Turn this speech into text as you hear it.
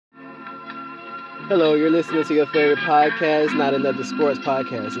Hello, you're listening to your favorite podcast, Not Another Sports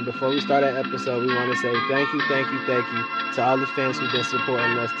Podcast. And before we start our episode, we want to say thank you to all the fans who've been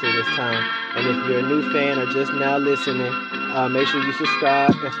supporting us to this time. And if you're a new fan or just now listening, make sure you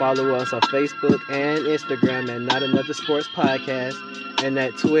subscribe and follow us on Facebook and Instagram at Not Another Sports Podcast, and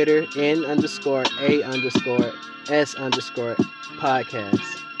at Twitter N_A_S_podcast.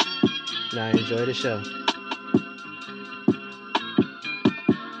 Now enjoy the show.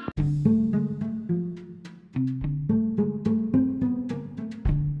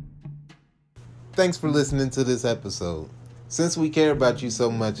 Thanks for listening to this episode. Since we care about you so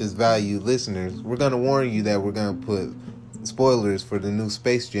much as valued listeners, we're going to warn you that we're going to put spoilers for the new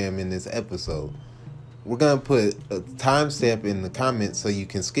Space Jam in this episode. We're going to put a timestamp in the comments so you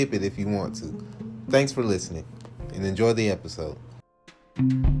can skip it if you want to. Thanks for listening and enjoy the episode.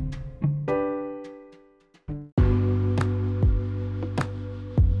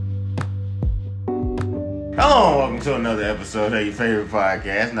 Hello and welcome to another episode of your favorite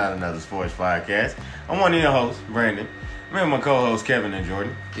podcast, Not Another Sports Podcast. I'm one of your hosts, Brandon. Me and my co-hosts, Kevin and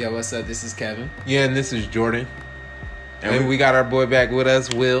Jordan. Yo, what's up? This is Kevin. Yeah, and this is Jordan. And we got our boy back with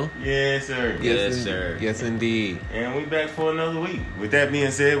us, Will. Yes, sir. Yes, sir. Yes, indeed. And we back for another week. With that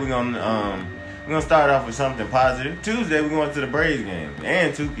being said, we're gonna start off with something positive. Tuesday, we're going to the Braves game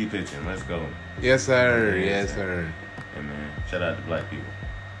and Tukey pitching. Let's go. Yes, sir. Yes, sir. Hey, man. Shout out to black people.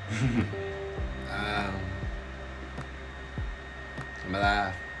 I'm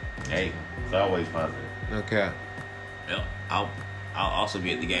alive. Hey, it's always positive. Okay. Well, I'll also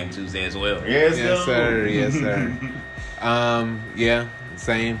be at the game Tuesday as well. Yes, sir. Yes, sir. Yeah,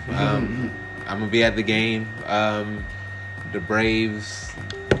 same. I'm gonna be at the game. The Braves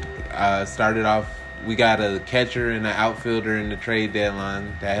started off. We got a catcher and an outfielder in the trade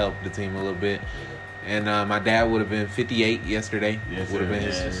deadline that helped the team a little bit. And my dad would have been 58 yesterday. Yes, would have been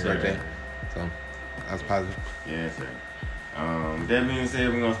his yes, birthday. So that's positive. Yes, sir. That being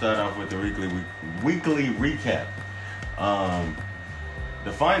said, we're gonna start off with the weekly recap.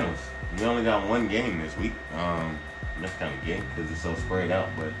 The finals. We only got one game this week. That's kind of gay because it's so spread out,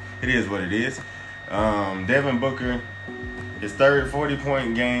 but it is what it is. Devin Booker, his third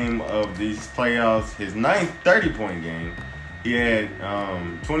 40-point game of these playoffs, his ninth 30-point game. He had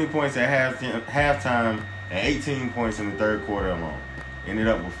 20 points at halftime and 18 points in the third quarter alone. Ended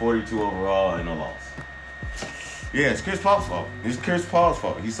up with 42 overall and a loss. Yeah, it's Chris Paul's fault. It's Chris Paul's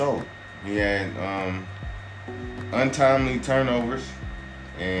fault. He sold. He had untimely turnovers,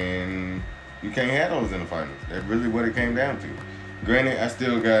 and you can't have those in the finals. That's really what it came down to. Granted, I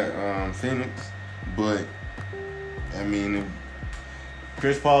still got Phoenix, but, I mean,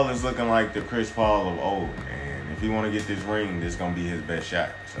 Chris Paul is looking like the Chris Paul of old, and if he want to get this ring, this is going to be his best shot.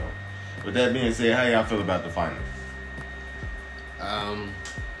 So, with that being said, how y'all feel about the finals?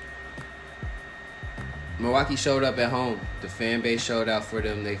 Milwaukee showed up at home. The fan base showed out for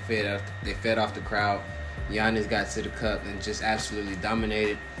them. They fed off the crowd. Giannis got to the cup and just absolutely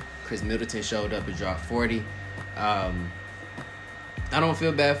dominated. Chris Middleton showed up and dropped 40. I don't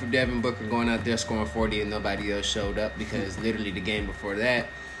feel bad for Devin Booker going out there scoring 40 and nobody else showed up, because literally the game before that,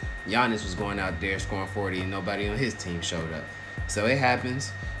 Giannis was going out there scoring 40 and nobody on his team showed up. So it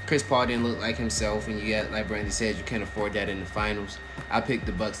happens. Chris Paul didn't look like himself, and you got, like Brandy said, you can't afford that in the finals. I picked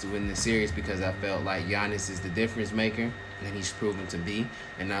the Bucks to win the series because I felt like Giannis is the difference maker, and he's proven to be.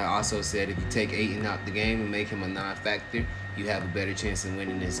 And I also said if you take Ayton out the game and make him a non-factor, you have a better chance of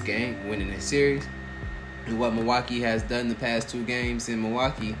winning this series. And what Milwaukee has done the past two games in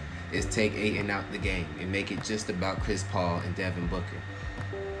Milwaukee is take Ayton out the game and make it just about Chris Paul and Devin Booker.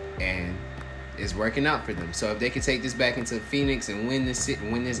 And it's working out for them. So if they can take this back into Phoenix and win this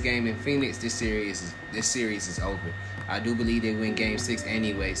game in Phoenix, this series is over. I do believe they win Game 6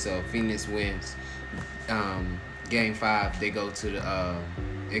 anyway. So if Phoenix wins Game 5, they go to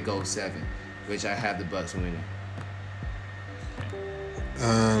it goes 7, which I have the Bucks winning.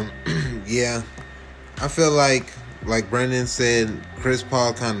 Yeah, I feel like Brendan said, Chris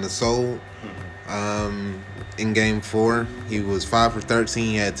Paul kind of sold. In Game 4, he was 5 for 13.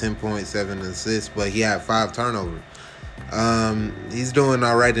 He had 10.7 assists, but he had 5 turnovers. He's doing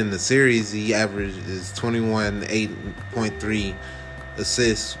all right in the series. He averages 8.3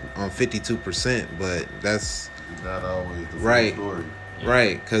 assists on 52%, but that's not always the right. Story.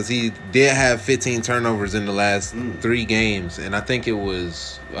 Right, because he did have 15 turnovers in the last 3 games, and I think it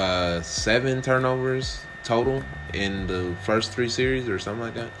was 7 turnovers total in the first 3 series or something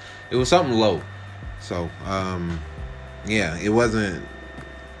like that. It was something low. So, yeah, it wasn't.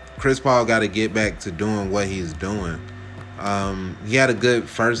 Chris Paul got to get back to doing what he's doing. He had a good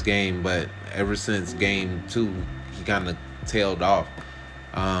first game, but ever since Game 2, he kind of tailed off.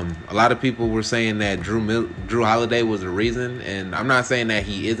 A lot of people were saying that Drew Holiday was the reason, and I'm not saying that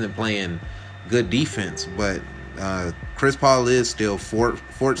he isn't playing good defense, but Chris Paul is still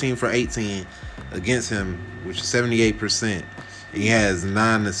 14 for 18 against him, which is 78%. He has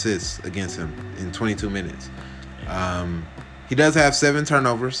 9 assists against him in 22 minutes. He does have 7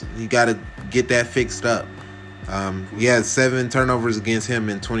 turnovers. You got to get that fixed up. He has 7 turnovers against him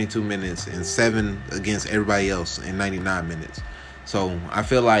in 22 minutes and 7 against everybody else in 99 minutes. So I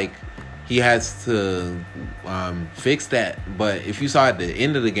feel like he has to fix that. But if you saw at the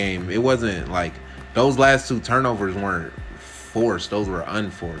end of the game, it wasn't like those last 2 turnovers weren't forced. Those were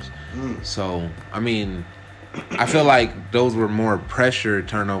unforced. So, I mean, I feel like those were more pressure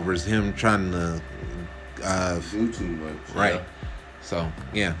turnovers, him trying to do too much. Right. Yeah. So,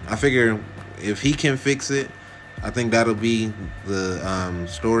 yeah, I figure if he can fix it, I think that'll be the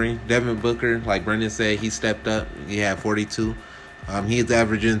story. Devin Booker, like Brendan said, he stepped up. He had 42. He's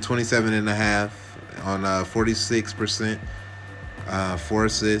averaging 27.5 on 46%, 4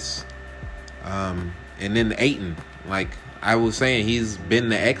 assists. And then Ayton, like I was saying, he's been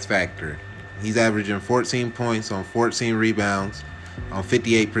the X factor. He's averaging 14 points on 14 rebounds on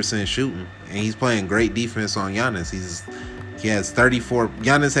 58% shooting, and he's playing great defense on Giannis. He has 34.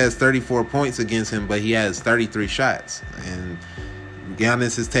 Giannis has 34 points against him, but he has 33 shots, and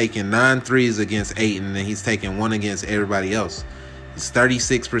Giannis is taking 9 threes against Ayton, and he's taking 1 against everybody else. It's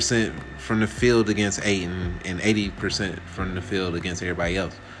 36% from the field against Ayton and 80% from the field against everybody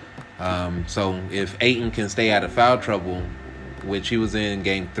else. So if Ayton can stay out of foul trouble, which he was in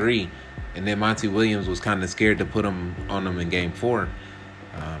Game 3, and then Monty Williams was kind of scared to put him on him in Game 4,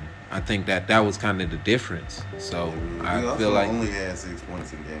 I think that was kind of the difference. So I feel like only had 6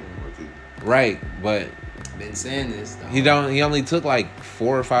 points in Game 4 too. Right, but Been saying this though. he only took like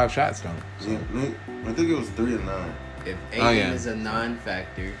 4 or 5 shots though. So. I think it was 3 or 9. If Ayton is a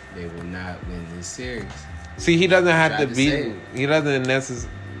non-factor, they will not win this series. See, he doesn't have to be. He doesn't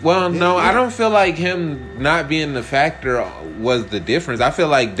necessarily. Well, no, I don't feel like him not being the factor was the difference. I feel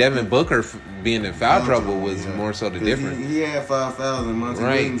like Devin Booker being in foul trouble was more so the difference. He had 5 fouls and Monty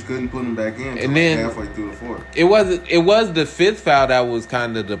Williams couldn't put him back in and then halfway through the 4th. It was the 5th foul that was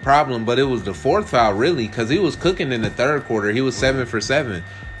kind of the problem, but it was the 4th foul really, because he was cooking in the 3rd quarter. He was 7 for 7,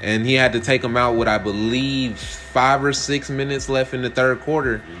 and he had to take him out with, I believe, 5 or 6 minutes left in the 3rd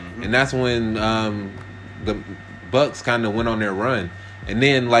quarter, and that's when the Bucks kind of went on their run. And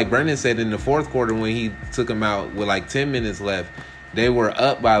then, like Brendan said, in the 4th quarter, when he took him out with like 10 minutes left, they were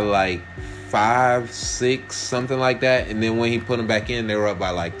up by like 5, 6, something like that. And then when he put him back in, they were up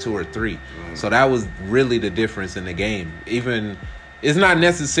by like 2 or 3. So that was really the difference in the game. Even it's not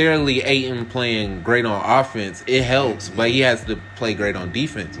necessarily Ayton playing great on offense. It helps, but he has to play great on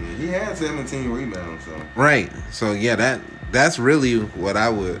defense. He had 17 rebounds. So. Right. So, yeah, that's really what I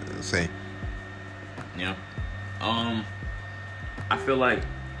would say. Yeah. I feel like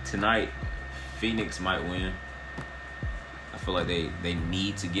tonight Phoenix might win. I feel like they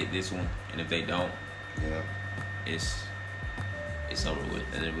need to get this one, and if they don't, it's over with.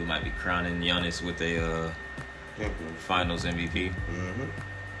 And then we might be crowning Giannis with a Finals MVP.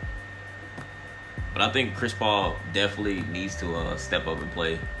 But I think Chris Paul definitely needs to step up and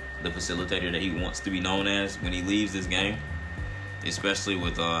play the facilitator that he wants to be known as when he leaves this game, especially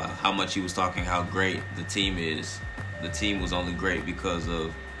with how much he was talking how great the team is. The team was only great because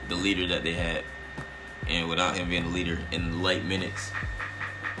of the leader that they had. And without him being the leader in the late minutes,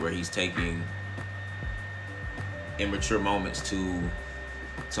 where he's taking immature moments to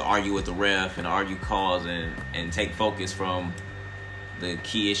argue with the ref and argue calls and take focus from the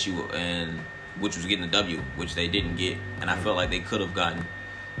key issue, and which was getting the W, which they didn't get. And I felt like they could have gotten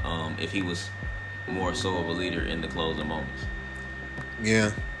if he was more so of a leader in the closing moments.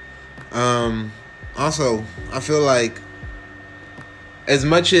 Yeah. Also, I feel like as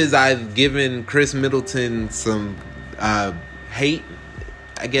much as I've given Chris Middleton some hate,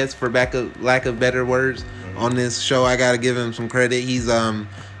 I guess, for lack of better words, on this show, I gotta give him some credit. He's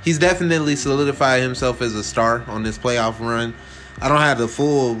definitely solidified himself as a star on this playoff run. I don't have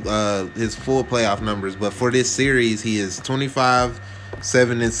the his full playoff numbers, but for this series, he is 25,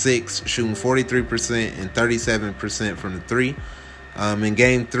 7 and 6, shooting 43% and 37% from the 3. In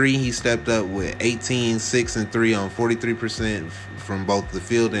Game 3, he stepped up with 18, 6 and 3 on 43% from both the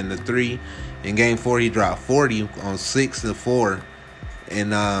field and the 3. In Game 4, he dropped 40 on 6 and 4,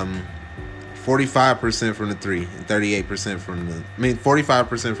 and 45% from the 3 and 38% from the.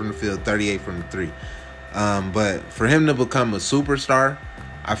 45% from the field, 38 from the 3. But for him to become a superstar,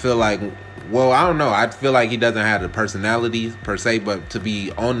 I feel like, well, I don't know. I feel like he doesn't have the personality per se, but to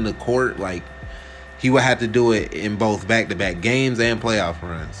be on the court, like, he would have to do it in both back-to-back games and playoff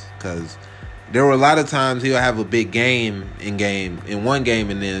runs, because there were a lot of times he'll have a big game in one game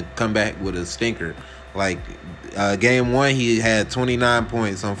and then come back with a stinker. Like game 1, he had 29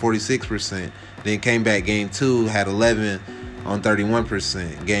 points on 46%. Then came back game 2, had 11 on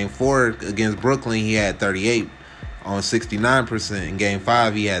 31%. Game 4 against Brooklyn, he had 38 on 69%. In game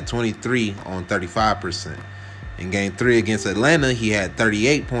 5, he had 23 on 35%. In game 3 against Atlanta, he had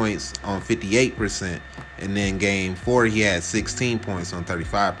 38 points on 58%. And then game 4, he had 16 points on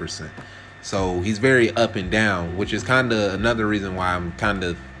 35%. So he's very up and down, which is kind of another reason why I'm kind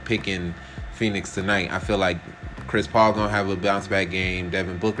of picking Phoenix tonight. I feel like Chris Paul going to have a bounce-back game.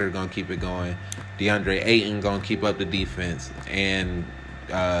 Devin Booker going to keep it going. DeAndre Ayton going to keep up the defense. And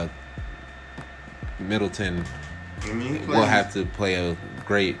Middleton will have to play a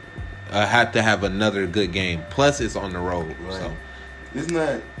great have to have another good game. Plus, it's on the road. Right. So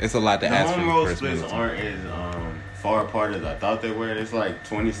it's a lot to ask for. The home road splits aren't as far apart as I thought they were. It's like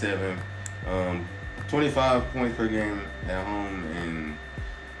 25 points per game at home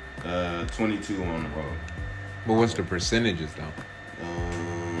and 22 on the road. But what's the percentages, though?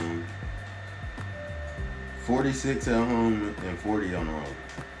 46 at home and 40 on the road.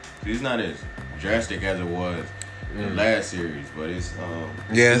 So it's not as drastic as it was in the last series, but it's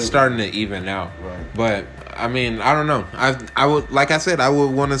it's starting to even out. Right. But I mean, I don't know. I would, like I said, I would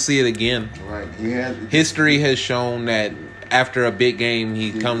want to see it again. Right. History has shown that after a big game,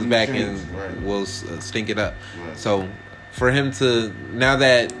 he comes back and will stink it up. Right. So for him to, now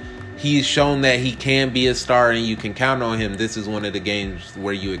that he's shown that he can be a star and you can count on him, this is one of the games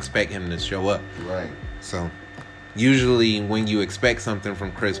where you expect him to show up. Right. So usually when you expect something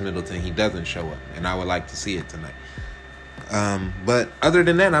from Chris Middleton, he doesn't show up, and I would like to see it tonight. But other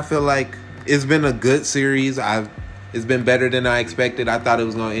than that, I feel like it's been a good series. It's been better than I expected. I thought it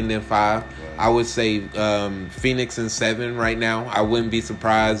was going to end in 5. I would say Phoenix in 7 right now. I wouldn't be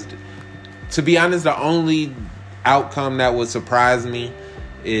surprised. To be honest, the only outcome that would surprise me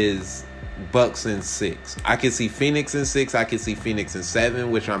is Bucks in 6. I could see Phoenix in 6. I could see Phoenix in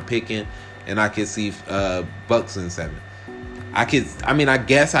 7, which I'm picking. And I could see Bucks in 7. I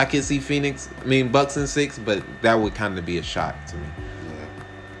guess I could see Bucks in 6, but that would kind of be a shock to me.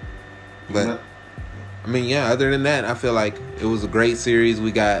 Yeah. But other than that, I feel like it was a great series.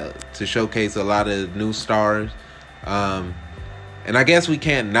 We got to showcase a lot of new stars. And I guess we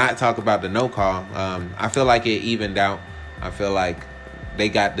can't not talk about the no call. I feel like it evened out. I feel like they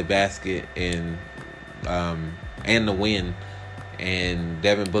got the basket and the win. And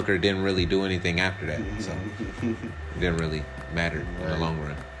Devin Booker didn't really do anything after that, so it didn't really matter in the long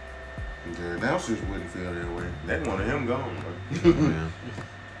run. The announcers wouldn't feel that way. They wanted him gone, bro.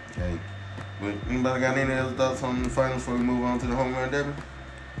 Hey, but anybody got any other thoughts on the finals before we move on to the home run derby?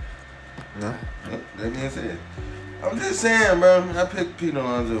 No. That being said, I'm just saying, bro. I picked Pete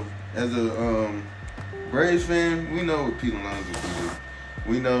Alonso as a Braves fan. We know what Pete Alonso can do.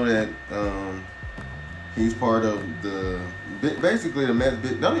 We know that he's part of basically the Mets.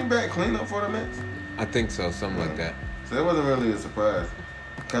 Don't he bat cleanup for the Mets? I think so, something like that. So it wasn't really a surprise.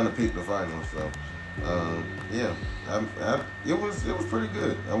 Kind of picked the finals, so it was pretty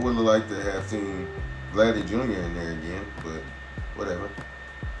good. I would have liked to have seen Vladdy Jr. in there again, but whatever.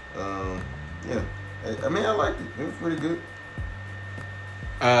 I liked it. It was pretty good.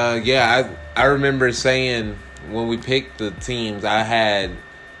 I remember saying when we picked the teams, I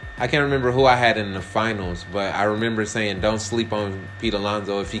can't remember who I had in the finals, but I remember saying don't sleep on Pete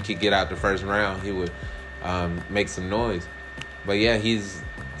Alonso. If he could get out the first round, he would make some noise. But yeah, he's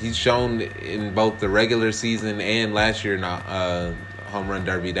shown in both the regular season and last year in the home run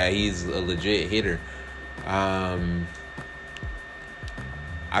derby that he's a legit hitter. I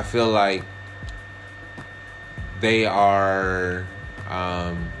feel like they are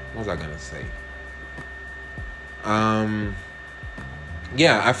what was I gonna say? I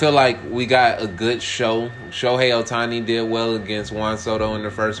feel like we got a good show. Shohei Ohtani did well against Juan Soto in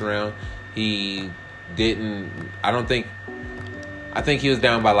the first round. I think he was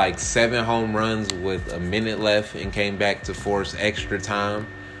down by like 7 home runs with a minute left and came back to force extra time,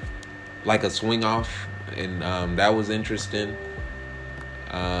 like a swing off, and that was interesting.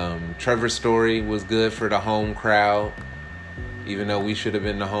 Trevor Story was good for the home crowd, even though we should have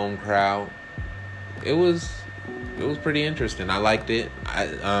been the home crowd. It was pretty interesting. I liked it.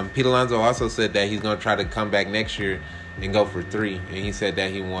 Pete Alonso also said that he's going to try to come back next year and go for 3. And he said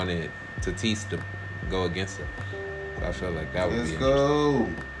that he wanted Tatis to go against him. So I feel like that would be interesting. Let's go.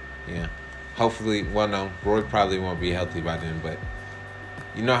 Yeah. Hopefully, no, Roy probably won't be healthy by then. But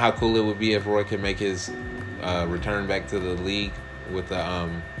you know how cool it would be if Roy could make his return back to the league with a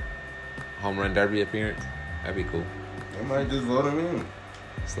home run derby appearance. That'd be cool. They might just vote him in.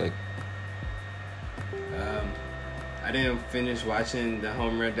 It's like I didn't finish watching the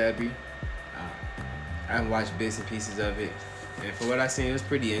home run derby. I watched bits and pieces of it, and for what I seen, it was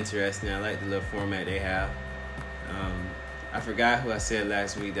pretty interesting. I like the little format they have. I forgot who I said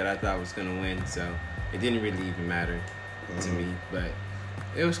last week that I thought was gonna win, so it didn't really even matter to me. But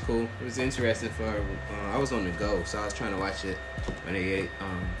it was cool. It was interesting for. I was on the go, so I was trying to watch it when they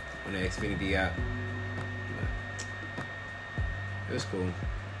on the Xfinity app. But it was cool.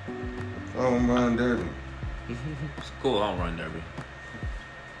 Home run derby. It's a cool home run derby.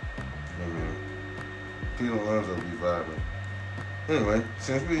 I mean, Pete Alonso be vibing. Anyway,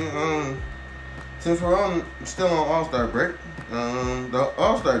 since we're still on All Star Break, the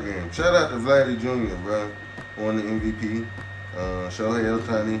All Star Game. Shout out to Vladdy Jr. bro, won the MVP. Shohei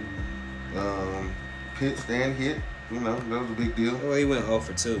Ohtani, pitched and hit. You know, that was a big deal. Well, he went 0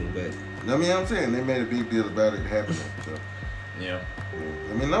 for 2, but I mean, I'm saying they made a big deal about it happening. So. Yeah. I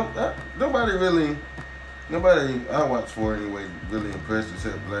mean, nobody I watched for anyway really impressed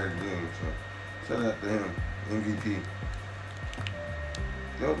except Vladdy Jr. So shout out to him, MVP.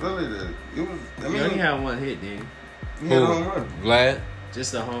 Yo, really, I mean, he only had one hit, didn't he had a home run. Vlad. he?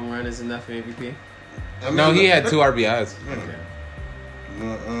 Just a home run is enough for MVP? I mean, No, he had 2 RBIs. Okay.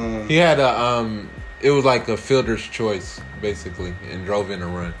 He had it was like a fielder's choice basically, and drove in a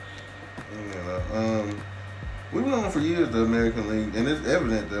run. We've known for years the American League, and it's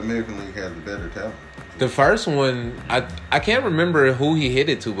evident the American League has the better talent. The first one, I can't remember who he hit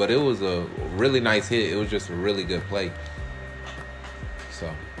it to, but it was a really nice hit. It was just a really good play. So,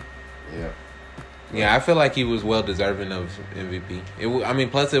 yeah, I feel like he was well deserving of MVP.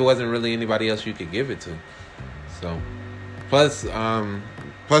 Plus it wasn't really anybody else you could give it to. So, plus the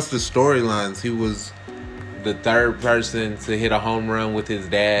storylines, he was the third person to hit a home run with his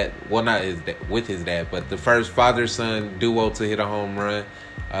dad. Well, not with his dad, but the first father-son duo to hit a home run.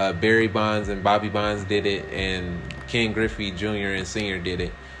 Barry Bonds and Bobby Bonds did it, and Ken Griffey Jr. and Sr. did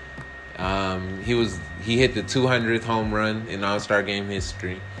it. He hit the 200th home run in All-Star Game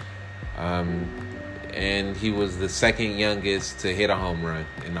history. And he was the second youngest to hit a home run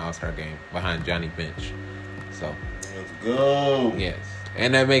in the All-Star Game behind Johnny Bench. So, Let's go. yes.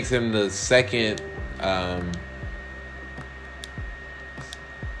 And that makes him the second.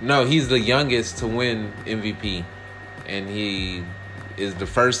 No, he's the youngest to win MVP. And he is the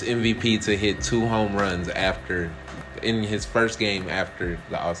first MVP to hit 2 home runs in his first game after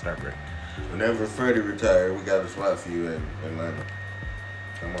the All-Star break. Whenever Freddie retired, we got a spot for you in Atlanta.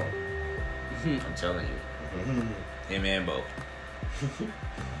 Come on. I'm telling you. Him and both.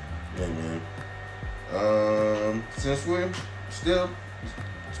 Yeah, man. Since we're still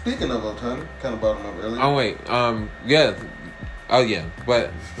speaking of Ohtani, kind of brought him up earlier. Oh wait, yeah, oh yeah,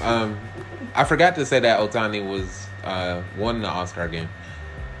 but I forgot to say that Ohtani was won the All-Star game.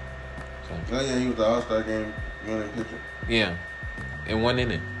 So, Oh yeah, he was the All-Star Game winning pitcher. yeah, in 1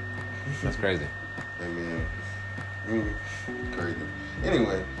 inning. That's crazy. Hey man, crazy.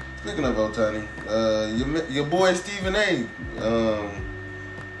 Anyway, speaking of Ohtani, your boy Stephen A.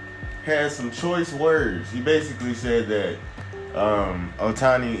 Had some choice words. He basically said that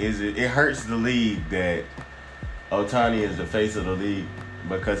Ohtani it hurts the league that Ohtani is the face of the league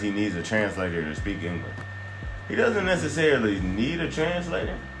because he needs a translator to speak English. He doesn't necessarily need a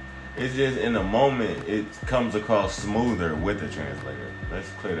translator. It's just in the moment it comes across smoother with a translator. Let's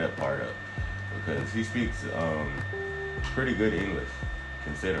clear that part up because he speaks pretty good English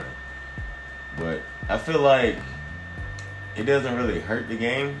considering. But I feel like it doesn't really hurt the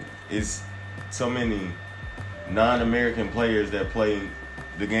game. It's so many non-American players that play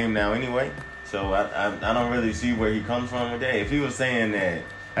the game now anyway. So I don't really see where he comes from with that. If he was saying that,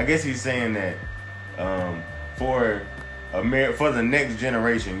 I guess he's saying that for the next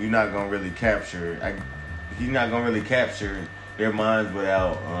generation, you're not gonna really capture. He's not gonna really capture their minds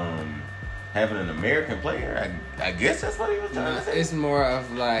without having an American player. I guess that's what he was trying to say. It's more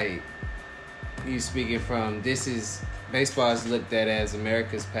of like you speaking from baseball is looked at as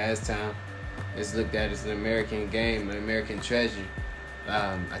America's pastime. It's looked at as an American game, an American treasure.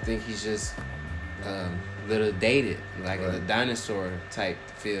 I think he's just a little dated, like a dinosaur type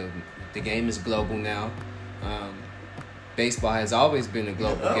feel. The game is global now. Baseball has always been a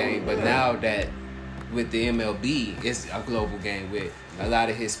global game, but now that with the MLB, it's a global game with a lot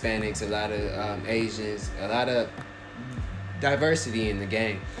of Hispanics, a lot of Asians, a lot of diversity in the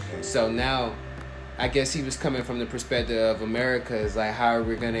game. So now, I guess he was coming from the perspective of America. Is like, how are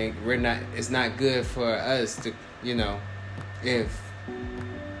it's not good for us to, if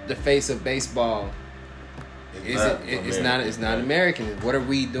the face of baseball It's not American. What are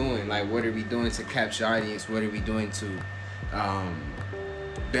we doing? Like, what are we doing to capture audience? What are we doing to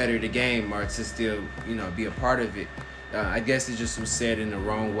better the game or to still, be a part of it? I guess it just was said in the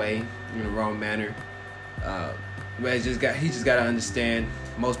wrong way, in the wrong manner. But he just got to understand.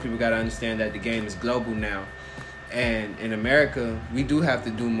 Most people got to understand that the game is global now, and in America, we do have to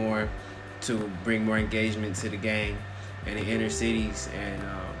do more to bring more engagement to the game in the inner cities and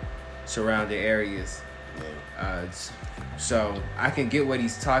surrounding areas. So I can get what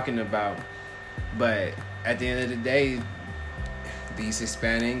he's talking about, but at the end of the day, these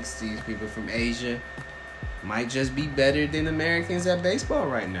Hispanics, these people from Asia, might just be better than Americans at baseball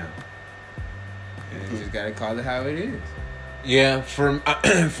right now. And you just gotta call it how it is. Yeah,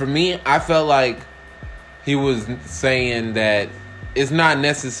 for me, I felt like he was saying that it's not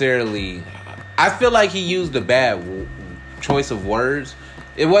necessarily. I feel like he used a bad choice of words.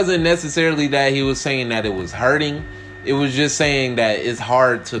 It wasn't necessarily that he was saying that it was hurting. It was just saying that it's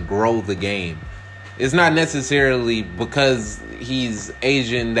hard to grow the game. It's not necessarily because he's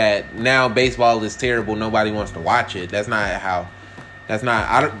Asian that now baseball is terrible. Nobody wants to watch it. At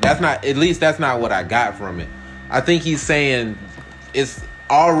least that's not what I got from it. I think he's saying it's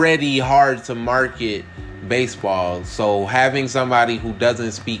already hard to market baseball. So having somebody who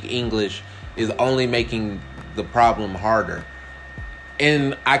doesn't speak English is only making the problem harder.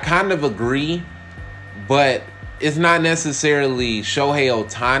 And I kind of agree, but it's not necessarily Shohei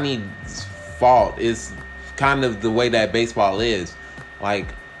Ohtani's fault. It's kind of the way that baseball is.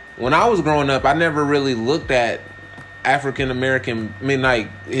 Like, when I was growing up, I never really looked at Hispanic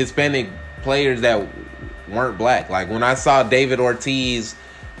players that weren't black. Like, when I saw David Ortiz,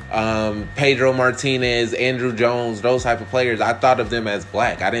 Pedro Martinez, Andrew Jones, those type of players, I thought of them as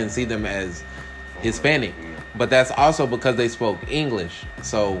black. I didn't see them as Hispanic. But that's also because they spoke English.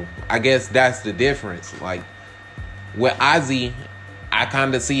 So I guess that's the difference. Like, with Ozzie, I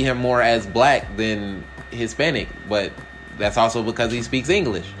kind of see him more as black than Hispanic. But that's also because he speaks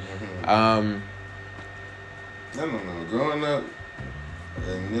English. No. Growing up,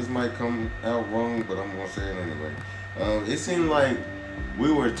 and this might come out wrong, but I'm going to say it anyway. It seemed like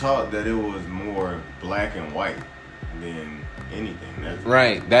we were taught that it was more black and white than anything.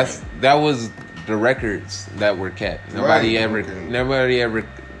 Right. That was the records that were kept. Nobody ever,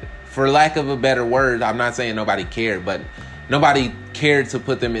 for lack of a better word, I'm not saying nobody cared, but nobody cared to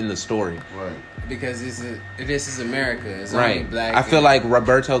put them in the story. Right. Because this is America. It's right. Only black. I feel like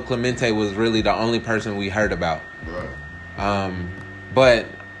Roberto Clemente was really the only person we heard about. Right. But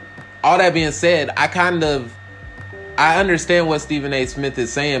all that being said, I understand what Stephen A. Smith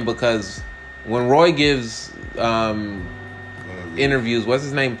is saying, because when Roy gives interviews, what's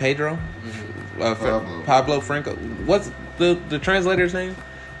his name? Pedro? Pablo Franco. What's the translator's name?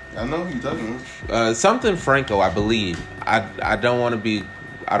 I know who you're talking about. Something Franco, I believe. I don't want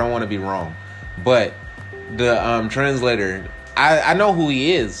to be wrong, but the translator, I know who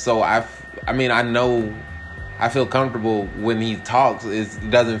he is. So I feel comfortable when he talks. It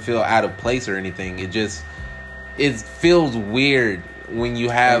doesn't feel out of place or anything. It feels weird when you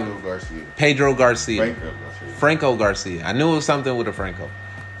have Pedro Garcia. Franco Garcia. I knew it was something with a Franco.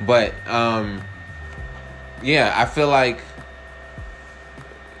 But, yeah, I feel like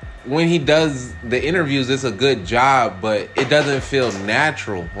when he does the interviews, it's a good job, but it doesn't feel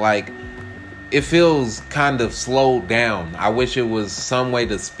natural. Like, it feels kind of slowed down. I wish it was some way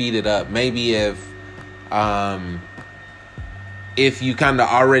to speed it up. Maybe if you kind of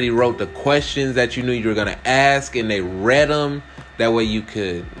already wrote the questions that you knew you were going to ask and they read them, that way you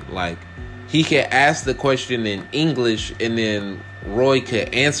could, like, he could ask the question in English and then Roy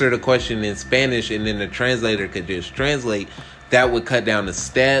could answer the question in Spanish and then the translator could just translate. That would cut down the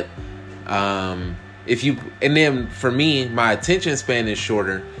step. And then for me, my attention span is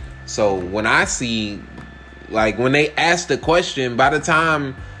shorter. So when I see, like, when they ask the question, by the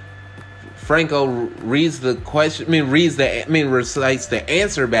time Franco reads the question, recites the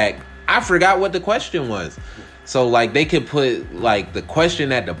answer back, I forgot what the question was. So, like, they could put, like, the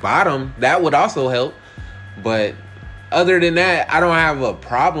question at the bottom. That would also help. But other than that, I don't have a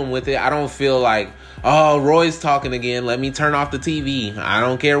problem with it. I don't feel like, oh, Roy's talking again, let me turn off the TV. I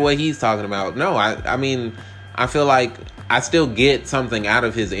don't care what he's talking about. No, I mean, I feel like I still get something out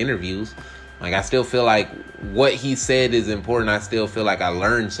of his interviews. Like, I still feel like what he said is important. I still feel like I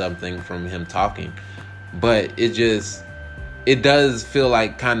learned something from him talking. But it does feel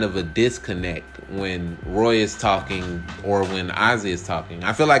like kind of a disconnect when Roy is talking or when Ozzie is talking.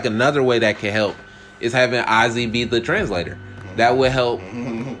 I feel like another way that could help is having Ozzie be the translator. That would help.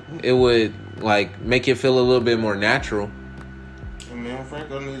 It would, like, make it feel a little bit more natural. I mean,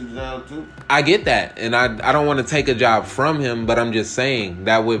 Franco needs a job too. I get that, and I don't want to take a job from him, but I'm just saying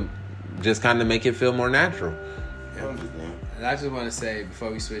that would just kind of make it feel more natural. And I just want to say before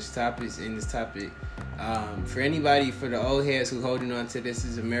we switch topics in this topic, for anybody, for the old heads who holding on to this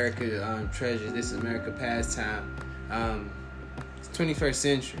is America treasure, this is America pastime. It's 21st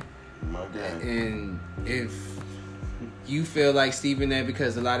century. My God. And if you feel like Stephen A,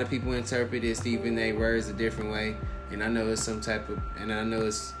 because a lot of people interpreted Stephen A words a different way, and I know it's some type of, and I know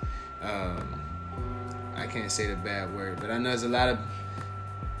it's, I can't say the bad word, but I know there's a lot of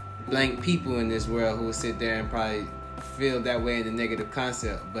blank people in this world who will sit there and probably feel that way in the negative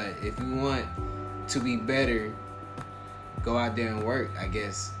concept. But if you want to be better, go out there and work, I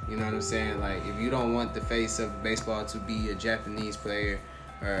guess. You know what I'm saying? Like, if you don't want the face of baseball to be a Japanese player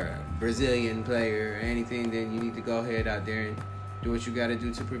or a Brazilian player or anything, then you need to go ahead out there and do what you got to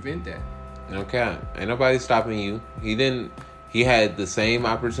do to prevent that. Okay. Ain't nobody stopping you. He had the same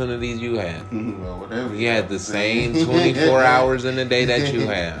opportunities you had. Well, whatever. He had the same 24 hours in the day that you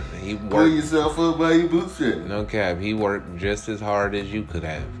had. He worked. Pull yourself up by your bootstraps. No cap. He worked just as hard as you could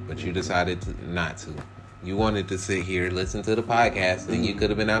have, but you decided not to. You wanted to sit here, listen to the podcast, and you could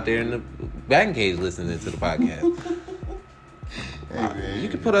have been out there in the batting cage listening to the podcast. Hey, You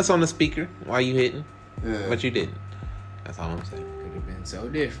could put us on the speaker while you hitting, Yeah. but you didn't. That's all I'm saying. Could have been so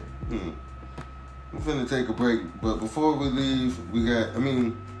different. We're finna take a break, but before we leave,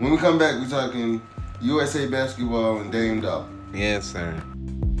 when we come back, we're talking USA basketball and Dame Doll. Yes, sir.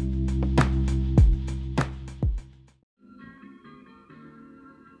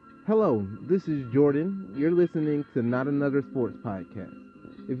 Hello, this is Jordan. You're listening to Not Another Sports Podcast.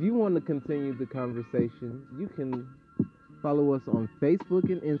 If you want to continue the conversation, you can follow us on Facebook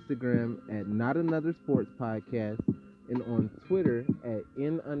and Instagram at Not Another Sports Podcast and on Twitter at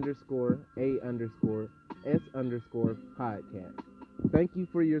N_A_S_podcast. Thank you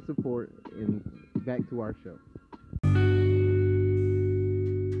for your support, and back to our show.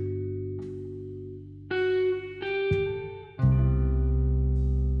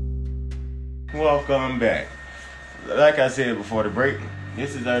 Welcome back. Like I said before the break,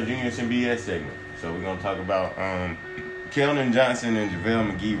 this is our Juniors and BS segment. So we're going to talk about Keldon Johnson and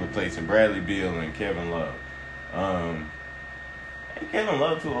JaVale McGhee replacing Bradley Beal and Kevin Love. Ain't Kevin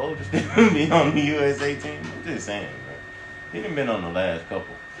Love too old to still be on the USA team? I'm just saying, man. He done been on the last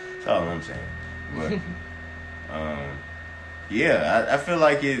couple. That's all I'm saying. But, yeah, I feel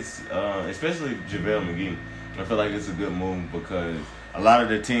like it's, especially JaVale McGhee, I feel like it's a good move because a lot of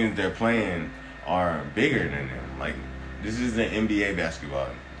the teams they're playing are bigger than them. Like, this isn't NBA basketball.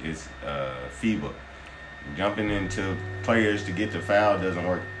 It's FIBA. Jumping into players to get the foul doesn't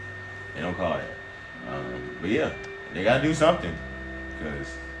work. They don't call that. But yeah, they got to do something. Because,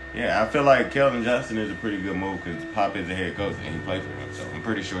 yeah, I feel like Keldon Johnson is a pretty good move because Pop is the head coach and he played for him. So I'm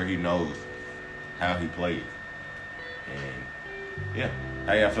pretty sure he knows how he plays. And, yeah,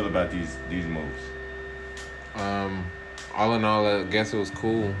 how y'all feel about these moves? All in all, I guess it was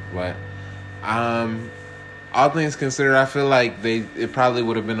cool, but all things considered, I feel like it probably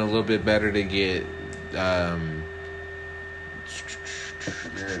would have been a little bit better to get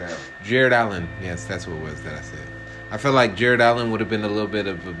Jared Allen. Yes, that's what it was that I said. I feel like Jared Allen would have been a little bit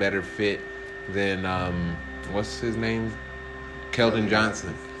of a better fit than what's his name? Keldon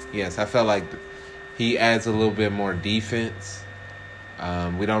Johnson. Yes, I felt like he adds a little bit more defense.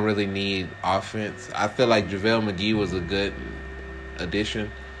 We don't really need offense. I feel like JaVale McGhee was a good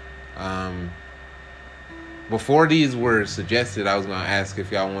addition. Before these were suggested, I was going to ask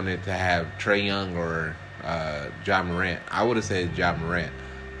if y'all wanted to have Trae Young or Ja Morant. I would have said Ja Morant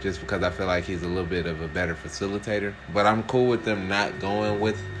just because I feel like he's a little bit of a better facilitator. But I'm cool with them not going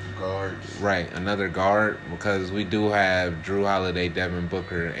with guards. Right, another guard because we do have Drew Holiday, Devin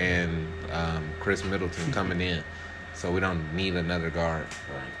Booker, and Chris Middleton coming in. So we don't need another guard.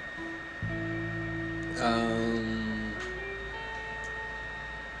 Right.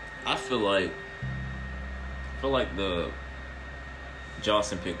 I feel like the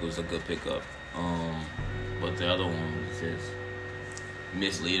Johnson pick was a good pickup. But the other one was just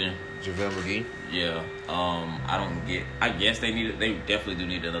misleading. JaVale McGhee? Yeah. I guess they definitely do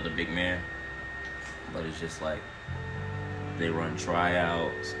need another big man. But it's just like they run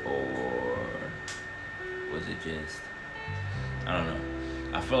tryouts or was it just I don't know.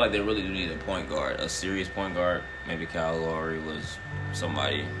 I feel like they really do need a point guard, a serious point guard. Maybe Kyle Lowry was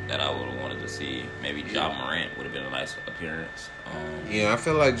somebody that I would have wanted to see. Maybe Ja Morant would have been a nice appearance. Yeah, I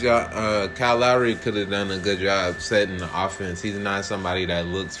feel like Kyle Lowry could have done a good job setting the offense. He's not somebody that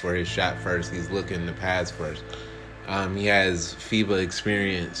looks for his shot first. He's looking to pass first. He has FIBA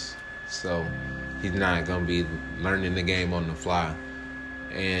experience, so he's not going to be learning the game on the fly.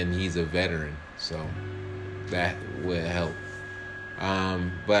 and he's a veteran, so that would help.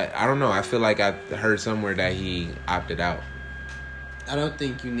 But I don't know. I feel like I heard somewhere that he opted out. I don't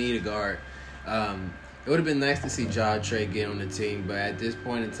think you need a guard. It would have been nice to see Joc Trey get on the team, but at this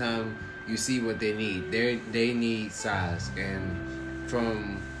point in time, you see what they need. They need size, and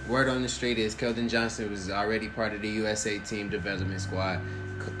from word on the street is Keldon Johnson was already part of the USA team development squad.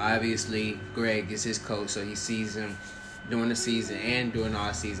 Obviously, Greg is his coach, so he sees him during the season and during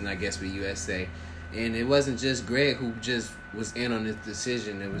all season, I guess, with USA. And it wasn't just Greg who just was in on this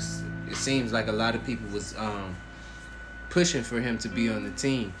decision. It seems like a lot of people was pushing for him to be on the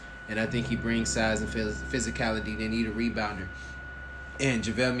team. And I think he brings size and physicality. They need a rebounder. And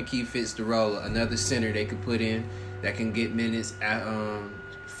JaVale McGhee fits the role. Another center they could put in that can get minutes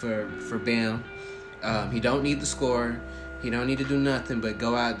for Bam. He don't need the score. He don't need to do nothing but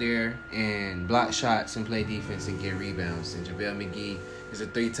go out there and block shots and play defense and get rebounds. And JaVale McGhee is a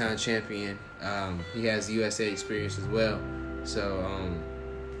 3-time champion. He has USA experience as well. So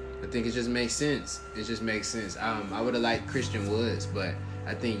I think it just makes sense. It just makes sense. I would have liked Christian Woods, but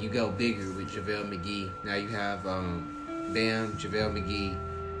I think you go bigger with JaVale McGhee. Now you have Bam, JaVale McGhee,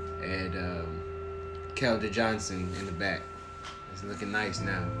 and Keldon Johnson in the back. It's looking nice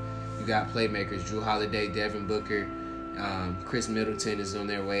now. You got playmakers, Drew Holiday, Devin Booker, Chris Middleton is on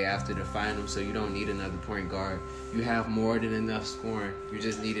their way after the finals, so you don't need another point guard. You have more than enough scoring. You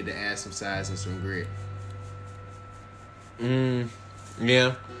just needed to add some size and some grit.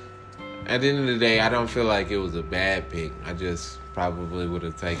 Yeah. At the end of the day, I don't feel like it was a bad pick. I just probably would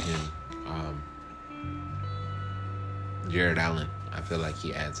have taken Jared Allen. I feel like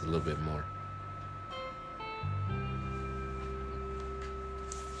he adds a little bit more.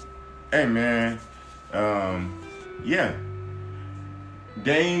 Hey, man. Yeah.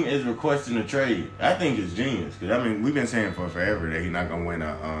 Dame is requesting a trade. I think it's genius. Because, I mean, we've been saying for forever that he's not going to win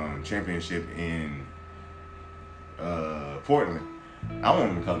a championship in Portland. I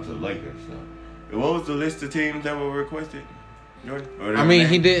want him to come to the Lakers. So, what was the list of teams that were requested, Jordan? I mean,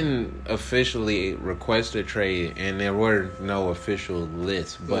 he didn't officially request a trade, and there were no official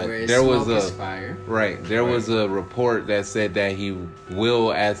lists. But there was was a report that said that he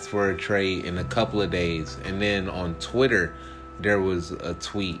will ask for a trade in a couple of days, and then on Twitter, there was a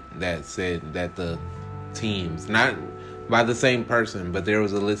tweet that said that the teams, not by the same person, but there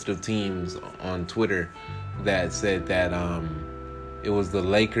was a list of teams on Twitter that said that it was the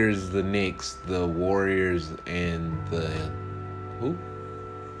Lakers, the Knicks, the Warriors, and who?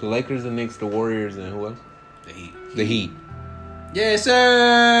 The Lakers, the Knicks, the Warriors, and who else? The Heat. The Heat. Yes,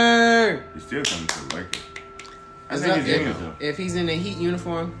 sir! He's still coming to the Lakers. I think it's genius, though. If he's in a Heat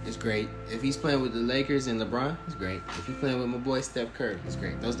uniform, it's great. If he's playing with the Lakers and LeBron, it's great. If he's playing with my boy Steph Curry, it's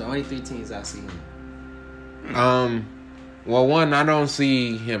great. Those are the only 3 teams I see him. Well, one, I don't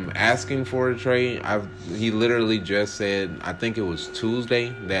see him asking for a trade. He literally just said, I think it was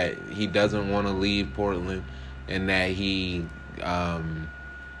Tuesday, that he doesn't want to leave Portland and that he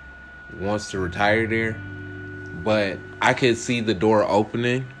wants to retire there. But I could see the door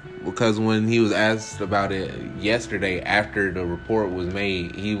opening because when he was asked about it yesterday after the report was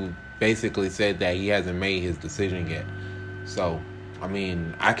made, he basically said that he hasn't made his decision yet. So, I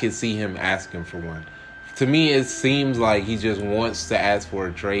mean, I could see him asking for one. To me, it seems like he just wants to ask for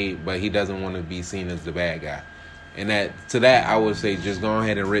a trade, but he doesn't want to be seen as the bad guy. And to that, I would say just go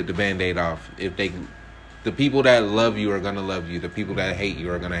ahead and rip the Band-Aid off. The people that love you are going to love you. The people that hate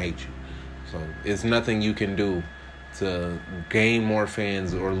you are going to hate you. So it's nothing you can do to gain more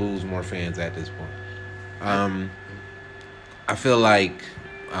fans or lose more fans at this point. I feel like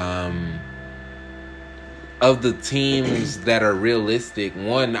of the teams that are realistic,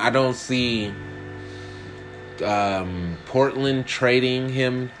 one, I don't see Portland trading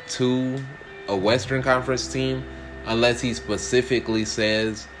him to a Western Conference team unless he specifically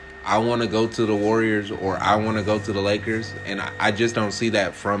says, I want to go to the Warriors or I want to go to the Lakers. And I just don't see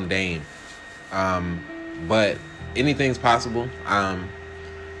that from Dame. But anything's possible.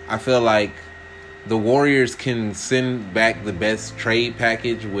 I feel like the Warriors can send back the best trade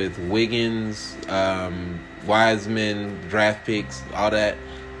package with Wiggins, Wiseman, draft picks, all that.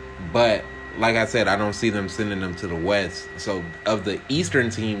 But like I said, I don't see them sending them to the West. So of the Eastern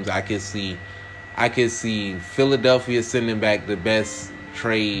teams, I could see Philadelphia sending back the best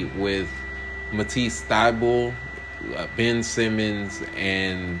trade with Matisse Thybulle, Ben Simmons,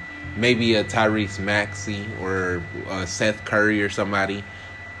 and maybe a Tyrese Maxey or Seth Curry or somebody.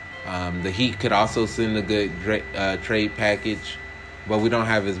 The Heat could also send a good trade package, but we don't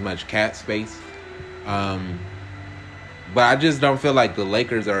have as much cap space. But I just don't feel like the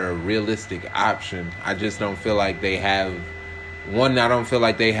Lakers are a realistic option. I just don't feel like they have one, I don't feel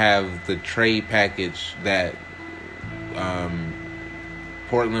like they have the trade package that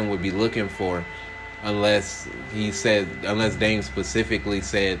Portland would be looking for, unless Dame specifically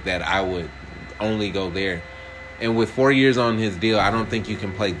said that I would only go there. And with 4 years on his deal, I don't think you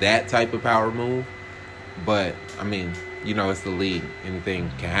can play that type of power move. But, I mean, you know, it's the league.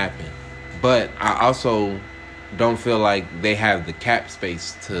 Anything can happen. But I also don't feel like they have the cap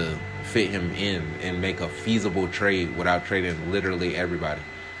space to fit him in and make a feasible trade without trading literally everybody.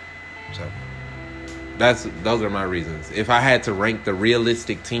 So those are my reasons. If I had to rank the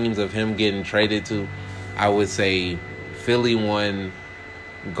realistic teams of him getting traded to, I would say Philly 1,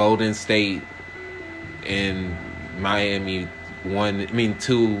 Golden State, and Miami 1. I mean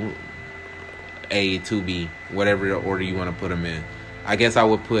 2A, 2B, whatever order you want to put them in. I guess I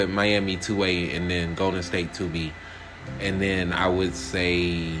would put Miami 2A and then Golden State 2B. And then I would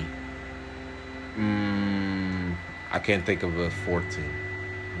say, I can't think of a fourth team.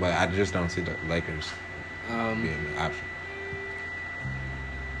 But I just don't see the Lakers being an option.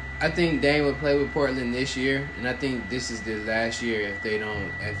 I think Dame would play with Portland this year, and I think this is the last year if they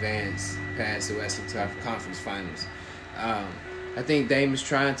don't advance past the Western Conference Finals. I think Dame is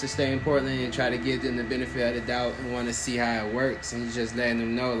trying to stay in Portland and try to give them the benefit of the doubt and want to see how it works. And he's just letting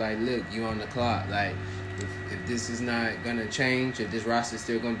them know, like, look, you on the clock. Like, if this is not going to change, if this roster is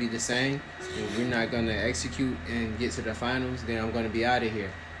still going to be the same, and we're not going to execute and get to the finals, then I'm going to be out of here.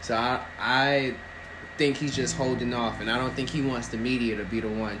 So I think he's just holding off, and I don't think he wants the media to be the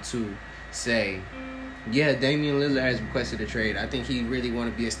one to say, yeah, Damian Lillard has requested a trade. I think he really want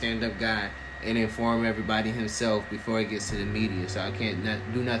to be a stand-up guy and inform everybody himself before he gets to the media. So I can't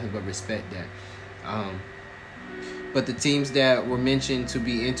do nothing but respect that. But the teams that were mentioned to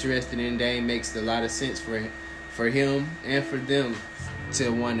be interested in Dame makes a lot of sense for him and for them to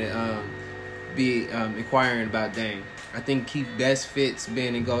want to be inquiring about Dame. I think he best fits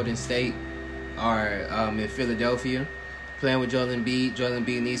being in Golden State or in Philadelphia, playing with Joel Embiid. Joel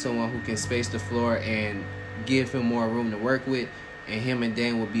Embiid needs someone who can space the floor and give him more room to work with. And him and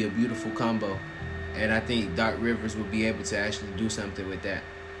Dame would be a beautiful combo. And I think Doc Rivers would be able to actually do something with that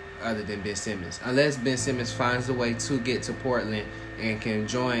other than Ben Simmons. Unless Ben Simmons finds a way to get to Portland and can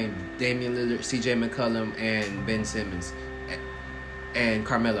join Damian Lillard, CJ McCollum, and Ben Simmons and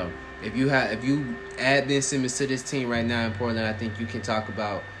Carmelo. If you add Ben Simmons to this team right now in Portland, I think you can talk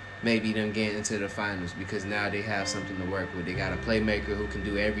about maybe them getting into the finals because now they have something to work with. They got a playmaker who can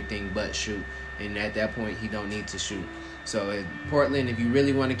do everything but shoot. And at that point, he don't need to shoot. So in Portland, if you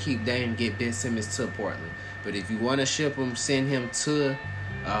really want to keep Dame, get Ben Simmons to Portland. But if you want to ship him, send him to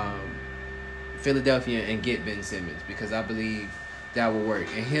Philadelphia and get Ben Simmons because I believe that will work.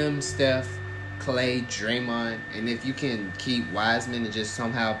 And him, Steph, Clay, Draymond, and if you can keep Wiseman and just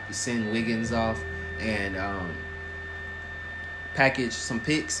somehow send Wiggins off and package some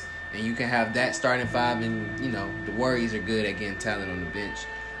picks, and you can have that starting five. And you know the Warriors are good at getting talent on the bench.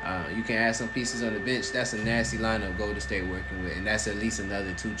 You can add some pieces on the bench. That's a nasty lineup Golden State working with, and that's at least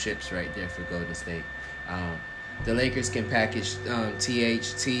another 2 chips right there for Golden State. The Lakers can package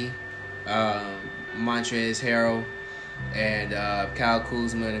THT, Montrezl Harrell, and Kyle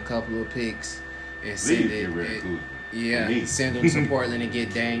Kuzma and a couple of picks, and send send them to Portland and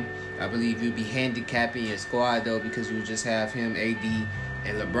get Dame. I believe you'll be handicapping your squad though because you just have him, AD,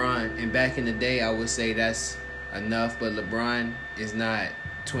 and LeBron. And back in the day, I would say that's enough, but LeBron is not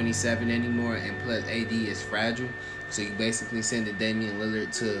 27 anymore, and plus AD is fragile. So you basically send the Damian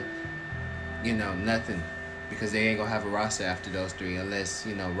Lillard to, nothing, because they ain't gonna have a roster after those 3 unless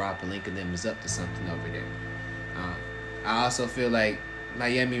Rob Pelinka and them is up to something over there. I also feel like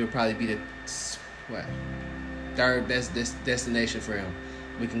Miami would probably be the third best destination for him.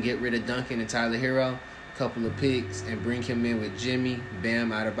 We can get rid of Duncan and Tyler Hero, a couple of picks, and bring him in with Jimmy, Bam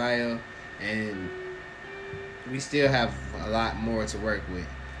Adebayo, and we still have a lot more to work with.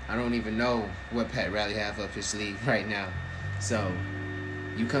 I don't even know what Pat Riley have up his sleeve right now. So,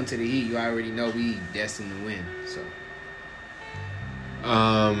 you come to the Heat, you already know we destined to win. So,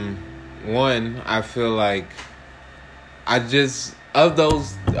 one, I feel like of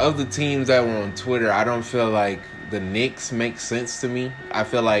the teams that were on Twitter, I don't feel like the Knicks make sense to me. I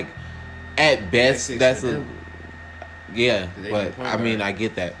feel like at best that's a but I mean I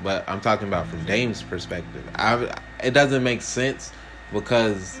get that, but I'm talking about from Dame's perspective. It doesn't make sense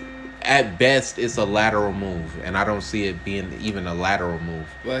because at best it's a lateral move, and I don't see it being even a lateral move.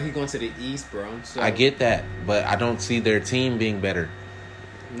 Well, he going to the East, bro. So. I get that, but I don't see their team being better.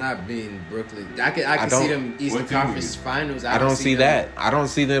 Not being Brooklyn. I can see them Eastern Conference Finals. I don't see that. I don't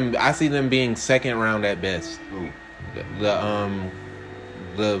see them. I see them being second round at best. Ooh.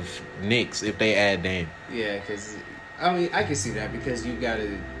 The Knicks if they add Dame. Yeah, because I mean, I can see that because you got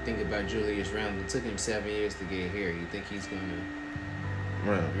to think about Julius Randle. It took him 7 years to get here. You think he's going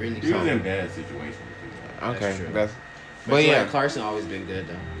to really He was come? in bad situations. Okay, That's true. but yeah, Clarkson always been good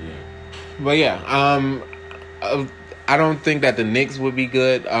though. Yeah. but yeah. I don't think that the Knicks would be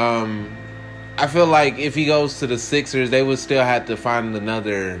good. I feel like if he goes to the Sixers, they would still have to find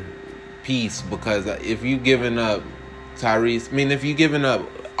another piece because if you giving up Tyrese, I mean, if you giving up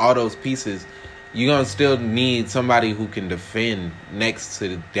all those pieces, you're gonna still need somebody who can defend next to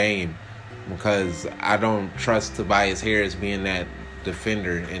the Dame because I don't trust Tobias Harris being that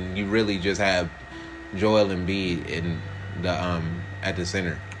defender, and you really just have Joel Embiid in the at the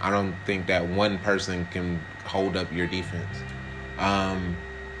center. I don't think that one person can hold up your defense.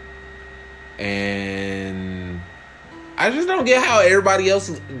 And I just don't get how everybody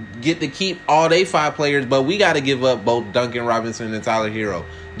else get to keep all they 5 players, but we got to give up both Duncan Robinson and Tyler Hero.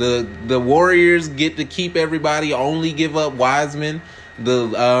 The Warriors get to keep everybody, only give up Wiseman. The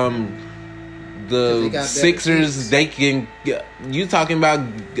Sixers, they can. You talking about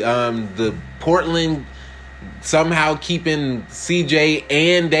the Portland somehow keeping CJ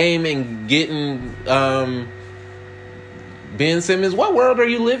and Dame and getting Ben Simmons? What world are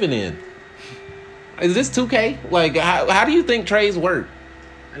you living in? Is this 2K? Like, how do you think trades work?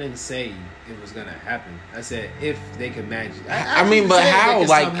 I didn't say it was gonna happen. I said if they could manage. I mean, but how?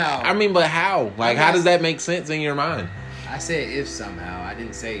 Like, somehow, I mean, but how? Like, how does that make sense in your mind? I said if somehow. I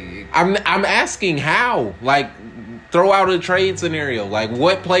didn't say. I'm asking how. Like, throw out a trade scenario. Like,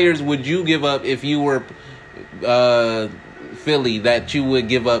 what players would you give up if you were Philly that you would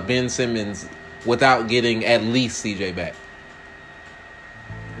give up Ben Simmons without getting at least CJ back?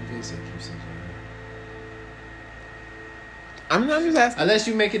 I did say keep CJ. I'm just asking. Unless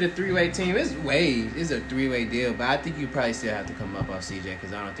you make it a 3-way team, it's a 3-way deal. But I think you probably still have to come up off CJ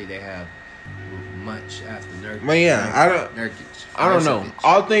because I don't think they have much after Nurkic. But yeah, I don't know.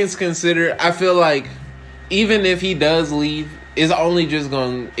 All things considered, I feel like even if he does leave, it's only just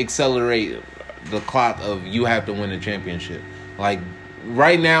going to accelerate the clock of you have to win a championship. Like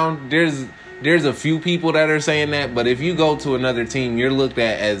right now, there's a few people that are saying that, but if you go to another team, you're looked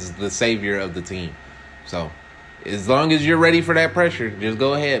at as the savior of the team. So as long as you're ready for that pressure, just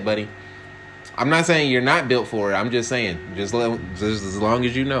go ahead, buddy. I'm not saying you're not built for it. I'm just saying, just as long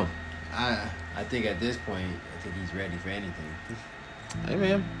as you know. I think at this point, I think he's ready for anything. Hey,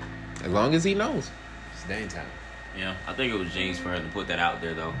 man. As long as he knows. It's Dame time. Yeah, I think it was genius for him to put that out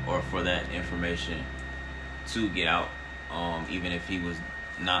there, though, or for that information to get out, even if he was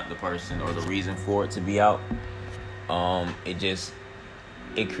not the person or the reason for it to be out.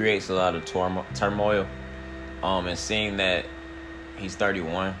 It creates a lot of turmoil. And seeing that he's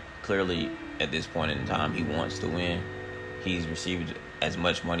 31, clearly at this point in time, he wants to win. He's received as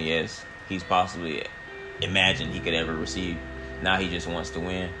much money as he's possibly imagined he could ever receive. Now he just wants to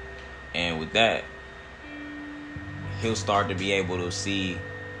win. And with that, he'll start to be able to see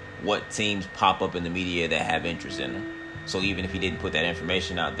what teams pop up in the media that have interest in him. So even if he didn't put that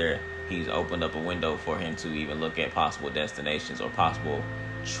information out there, he's opened up a window for him to even look at possible destinations or possible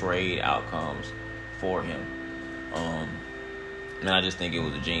trade outcomes for him. And I just think it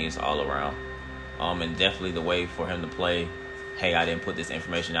was a genius all around. And definitely the way for him to play, hey, I didn't put this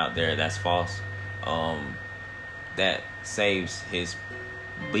information out there, that's false. That saves his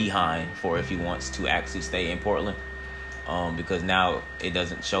behind for if he wants to actually stay in Portland. Because now it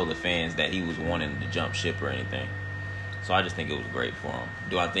doesn't show the fans that he was wanting to jump ship or anything. So I just think it was great for him.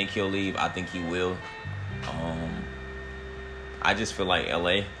 Do I think he'll leave? I think he will. I just feel like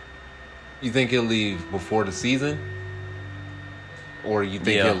LA. You think he'll leave before the season? Or you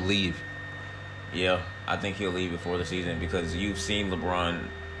think he'll leave? Yeah, I think he'll leave before the season because you've seen LeBron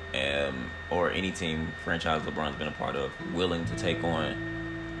or any team franchise LeBron's been a part of willing to take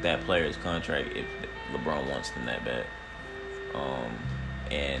on that player's contract if LeBron wants them that bad.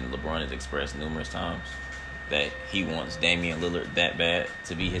 And LeBron has expressed numerous times that he wants Damian Lillard that bad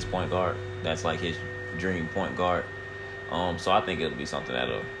to be his point guard. That's like his dream point guard. So I think it'll be something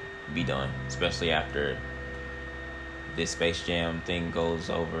that'll be done, especially after this Space Jam thing goes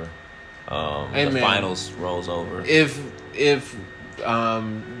over. The finals rolls over. If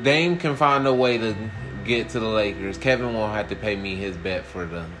Dame can find a way to get to the Lakers, Kevin won't have to pay me his bet for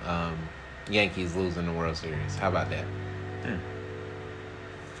the Yankees losing the World Series. How about that?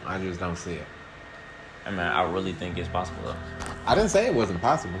 I just don't see it. I really think it's possible though. I didn't say it wasn't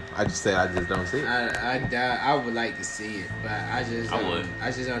possible. I just said I just don't see it. I would like to see it, but I just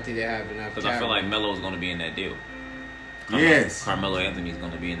don't think they have enough. Because I feel like Melo's going to be in that deal. Yes. Carmelo Anthony's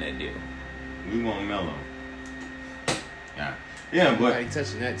going to be in that deal. We want Melo. Yeah, but nobody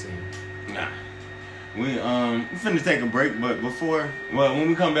touching that team. Nah. We finna take a break, but when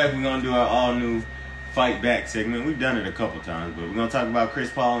we come back, we're gonna do our all new Fight Back segment. We've done it a couple times, but we're gonna talk about Chris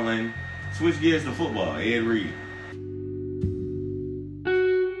Paul and switch gears to football. Ed Reed.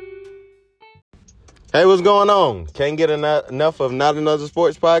 Hey, what's going on? Can't get enough of Not Another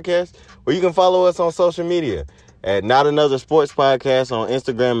Sports Podcast? Well, you can follow us on social media at Not Another Sports Podcast on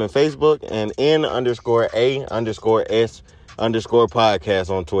Instagram and Facebook, and N_A_S_podcast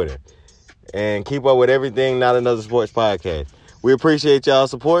on Twitter. And keep up with everything Not Another Sports Podcast. We appreciate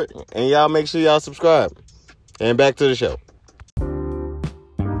y'all's support, and y'all make sure y'all subscribe. And back to the show.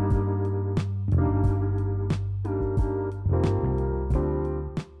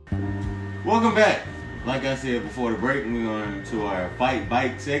 Welcome back. Like I said before the break, we're going to our Fight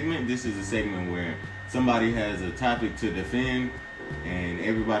Bike segment. This is a segment where somebody has a topic to defend, and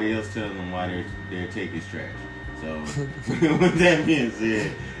everybody else tells them why their take is trash. So, with that being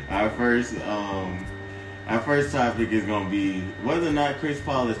said, our first topic is going to be whether or not Chris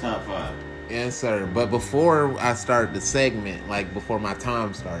Paul is top 5. Yes, sir. But before I start the segment, like before my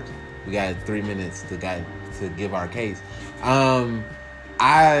time starts, we got 3 minutes to give our case.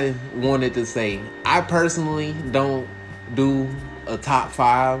 I wanted to say, I personally don't do a top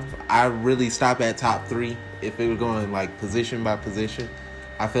 5. I really stop at top 3. If it were going like position by position,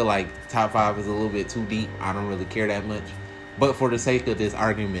 I feel like top 5 is a little bit too deep. I don't really care that much. But for the sake of this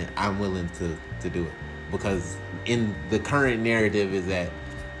argument, I'm willing to do it. Because in the current narrative is that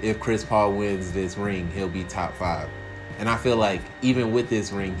if Chris Paul wins this ring, he'll be top 5. And I feel like even with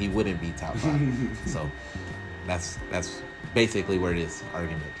this ring, he wouldn't be top 5. So that's basically where this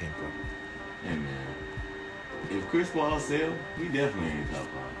argument came from. Hey, man. If Chris Paul sell, he definitely ain't top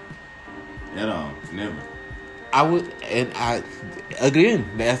 5. At all. Never. I would, and again,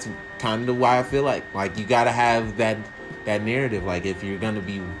 that's kind of why I feel like you gotta have that narrative. Like, if you're gonna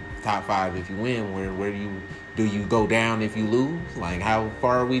be top 5 if you win, where do you go down if you lose? Like, how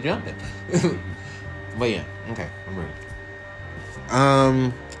far are we jumping? But yeah, okay, I'm ready.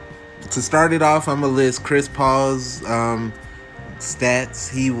 To start it off, I'm gonna list Chris Paul's stats.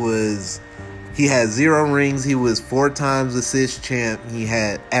 He had 0 rings. He was 4 times assist champ. He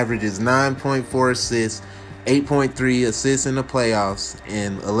had averages 9.4 assists, 8.3 assists in the playoffs,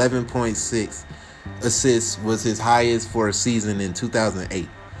 and 11.6 assists was his highest for a season in 2008.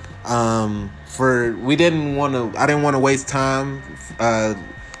 I didn't want to waste time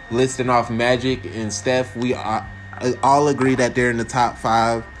listing off Magic and Steph. We all agree that they're in the top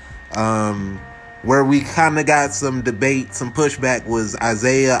 5. Where we kind of got some debate, some pushback was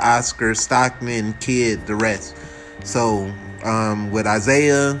Isaiah, Oscar, Stockman, Kidd, the rest. So with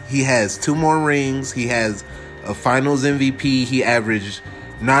Isaiah, he has 2 more rings. He has a Finals MVP. He averaged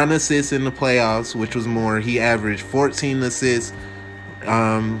 9 assists in the playoffs, which was more. He averaged 14 assists in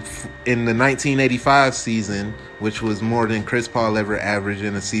the 1985 season, which was more than Chris Paul ever averaged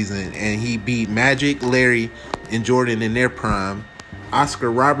in a season. And he beat Magic, Larry, and Jordan in their prime.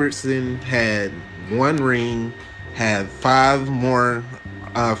 Oscar Robertson had 1 ring, had 5 more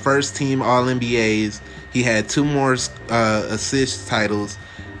first-team All-NBAs. He had 2 more assist titles.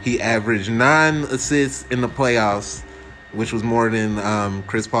 He averaged 9 assists in the playoffs, which was more than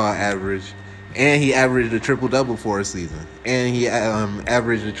Chris Paul averaged. And he averaged a triple-double for a season. And he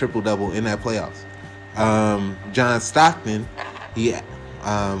averaged a triple-double in that playoffs. John Stockton, he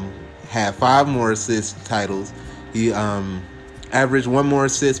had 5 more assist titles. He averaged 1 more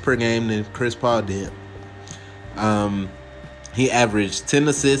assist per game than Chris Paul did. He averaged 10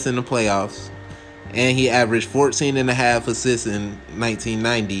 assists in the playoffs. And he averaged 14.5 assists in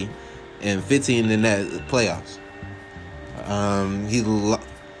 1990 and 15 in that playoffs.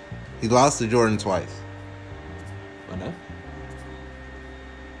 He lost to Jordan twice. What up?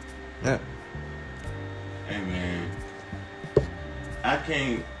 Yeah. Hey, man. I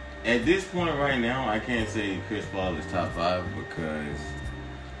can't... At this point right now, I can't say Chris Paul is top 5 because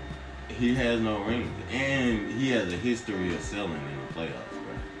he has no rings. And he has a history of selling in the playoffs,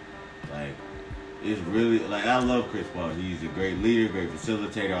 bro. Like, it's really... Like, I love Chris Paul. He's a great leader, great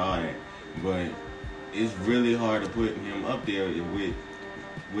facilitator, all that. But it's really hard to put him up there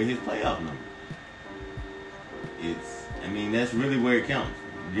with his playoff number. That's really where it counts.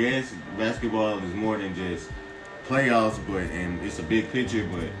 Yes, basketball is more than just playoffs, and it's a big picture,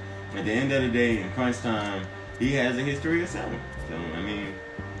 but at the end of the day, in crunch time, he has a history of selling. So,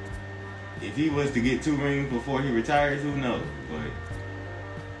 if he was to get 2 rings before he retires, who knows? But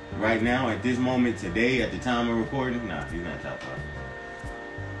right now, at this moment, today, at the time of recording, nah, he's not top 5.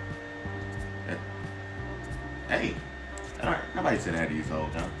 Hey, all right, nobody said that to you the whole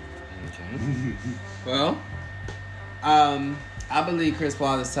time. Okay. Well, I believe Chris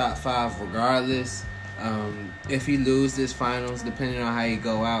Paul is top 5 regardless. If he loses this finals, depending on how he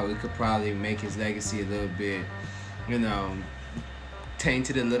go out, it could probably make his legacy a little bit,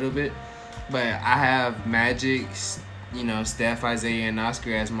 tainted a little bit. But I have Magic, Steph, Isaiah, and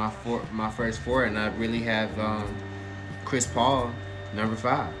Oscar as my first four, and I really have Chris Paul number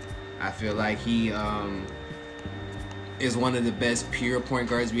 5. I feel like he is one of the best pure point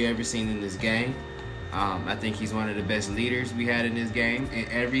guards we ever seen in this game. I think he's one of the best leaders we had in this game. And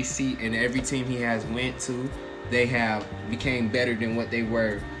every team he has went to, they have became better than what they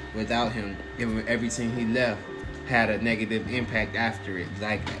were without him. And every team he left had a negative impact after it,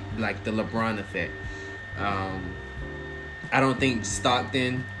 like the LeBron effect. I don't think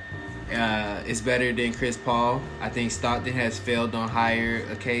Stockton is better than Chris Paul. I think Stockton has failed on higher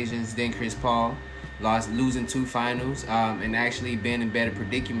occasions than Chris Paul, losing 2 finals, and actually been in better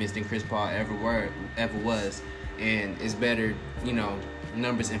predicaments than Chris Paul ever was. And it's better,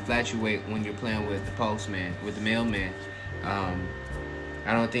 numbers inflatuate when you're playing with the postman, with the mailman. I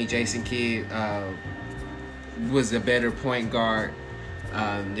don't think Jason Kidd was a better point guard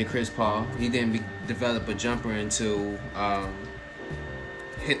than Chris Paul. He didn't develop a jumper until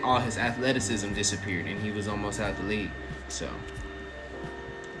all his athleticism disappeared, and he was almost out the league. So,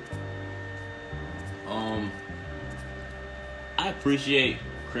 I appreciate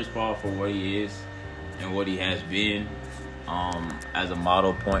Chris Paul for what he is and what he has been as a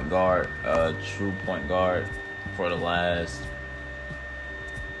model point guard, a true point guard for the last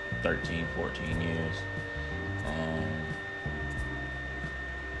 13, 14 years.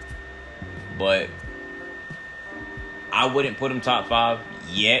 But I wouldn't put him top 5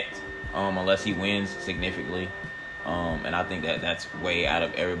 yet, unless he wins significantly. And I think that's way out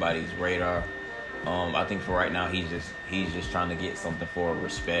of everybody's radar. I think for right now he's just trying to get something for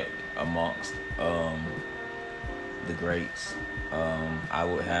respect amongst the greats. I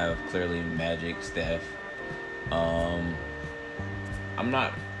would have clearly Magic, Steph. I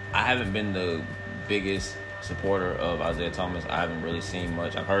haven't been the biggest supporter of Isaiah Thomas. I haven't really seen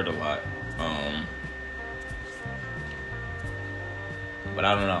much. I've heard a lot. But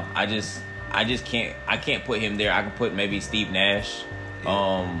I don't know. I just can't put him there. I can put maybe Steve Nash,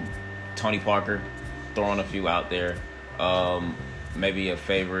 Tony Parker, throwing a few out there. Maybe a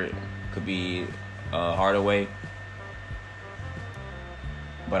favorite could be Hardaway.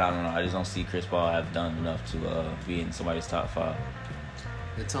 But I don't know. I just don't see Chris Paul have done enough to be in somebody's top 5.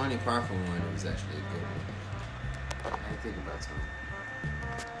 The Tony Parker one was actually a good one. I didn't think about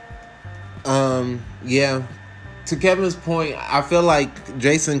Tony. Yeah. To Kevin's point, I feel like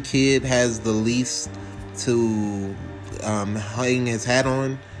Jason Kidd has the least to hang his hat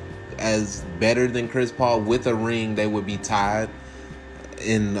on as better than Chris Paul. With a ring, they would be tied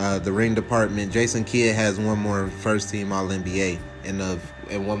in the ring department. Jason Kidd has one more first-team All-NBA and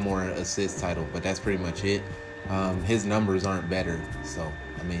one more assist title, but that's pretty much it. His numbers aren't better. So,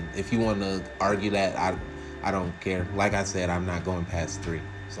 I mean, if you want to argue that, I don't care. Like I said, I'm not going past 3.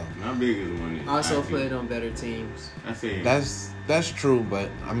 So my biggest one is also played on better teams. That's true, but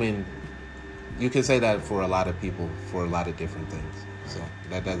I mean, you can say that for a lot of people for a lot of different things. So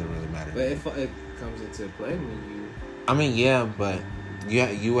that doesn't really matter. But if it comes into play when you, I mean, yeah, but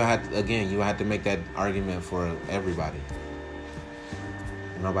you had to make that argument for everybody.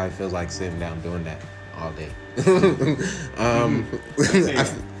 Nobody feels like sitting down doing that all day. I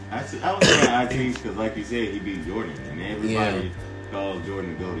was saying our teams because, like you said, he beat Jordan, and everybody calls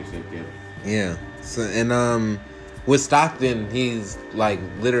Jordan the GOAT except Kevin. Yeah. So and with Stockton, he's like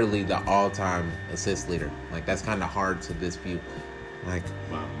literally the all-time assist leader. Like that's kind of hard to dispute. Like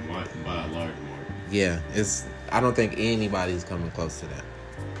by a large margin. Yeah, I don't think anybody's coming close to that.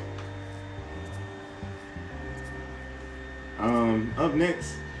 Up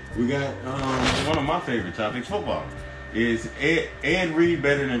next, we got one of my favorite topics, football. Is Ed Reed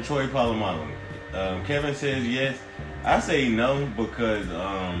better than Troy Polamalu? Kevin says yes. I say no because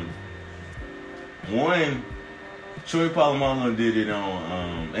one, Troy Polamalu did it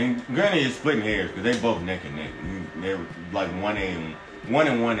on and granted it's splitting hairs because they both neck and neck. They're like 1A and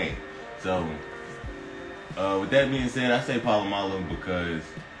 1A. So with that being said, I say Polamalu because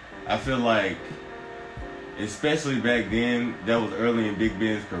I feel like, especially back then, that was early in Big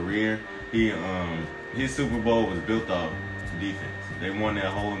Ben's career. His Super Bowl was built off defense. They won that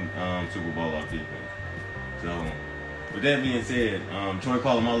whole Super Bowl off defense. So, with that being said, Troy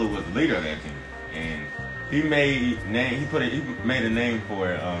Polamalu was the leader of that team, and he made a name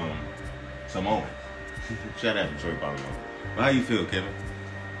for some Owens. Shout out to Troy Polamalu. But how you feel, Kevin?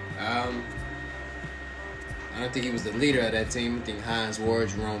 I don't think he was the leader of that team. I think Hines Ward,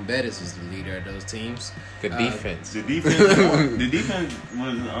 Jerome Bettis was the leader of those teams. The defense. The defense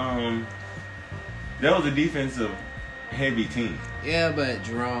was that was a defensive heavy team. Yeah, but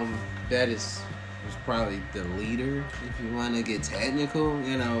Jerome Bettis was probably the leader. If you want to get technical,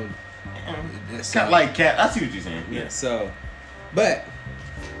 you know. So, Like Cat, I see what you're saying. Yeah. So, but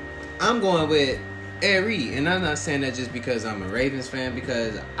I'm going with Ed Reed, and I'm not saying that just because I'm a Ravens fan,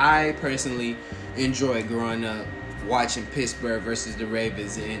 because I personally enjoy growing up watching Pittsburgh versus the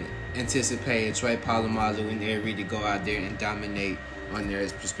Ravens and anticipating Troy Polamalu and Ed Reed to go out there and dominate on their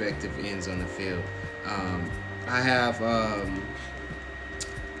respective ends on the field. I have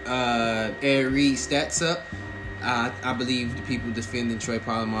Ed Reed stats up. I believe the people defending Troy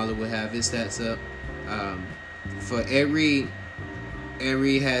Polamalu will have his stats up. For Ed Reed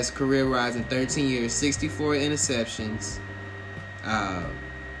has career rise in 13 years, 64 interceptions,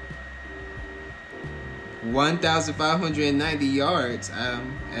 1,590 yards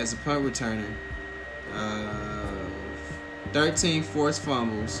as a punt returner, 13 forced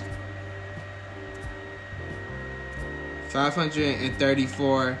fumbles,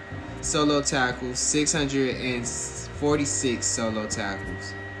 534 solo tackles, 646 solo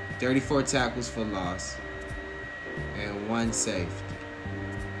tackles, 34 tackles for loss, and 1 safety.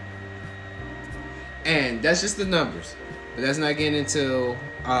 And that's just the numbers. But that's not getting into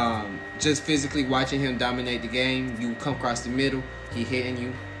just physically watching him dominate the game. You come across the middle, he hitting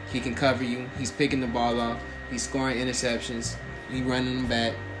you, he can cover you, he's picking the ball off, he's scoring interceptions, he running them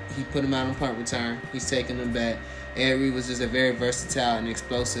back, he put them out on punt return, he's taking them back. Ed Reed was just a very versatile and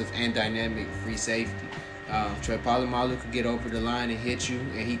explosive and dynamic free safety. Troy Polamalu could get over the line and hit you,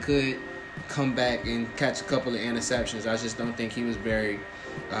 and he could come back and catch a couple of interceptions. I just don't think he was very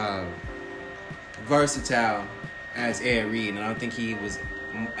versatile as Ed Reed, and I don't think he was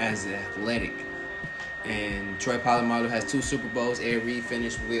as athletic. And Troy Polamalu has 2 Super Bowls. Ed Reed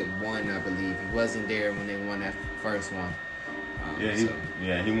finished with 1, I believe. He wasn't there when they won that first one. He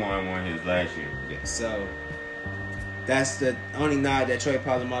won one his last year. Yeah, so that's the only nod that Troy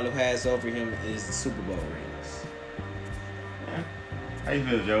Polamalu has over him is the Super Bowl rings. Yeah. How you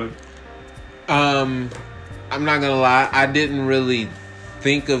feel, Joey? I'm not gonna lie. I didn't really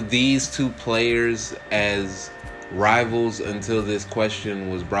think of these 2 players as rivals until this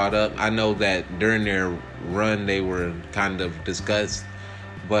question was brought up. I know that during their run they were kind of discussed,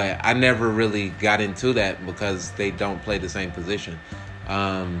 but I never really got into that because they don't play the same position.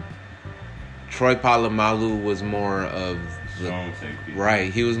 Troy Polamalu was more of strong safety.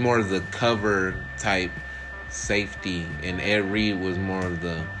 Right. He was more of the cover type safety, and Ed Reed was more of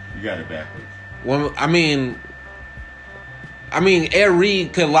the. You got it backwards. Well, I mean, Ed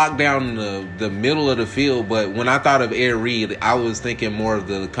Reed could lock down the middle of the field, but when I thought of Ed Reed, I was thinking more of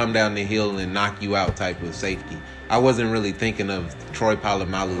the come down the hill and knock you out type of safety. I wasn't really thinking of Troy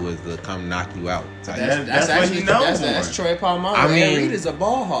Polamalu as the come knock you out type. That's actually that's Troy Polamalu. Ed Reed is a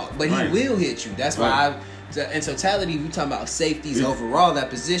ball hawk, but right. he will hit you. That's why in totality, we talking about safeties overall. That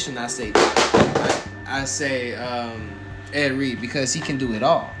position, I say Ed Reed because he can do it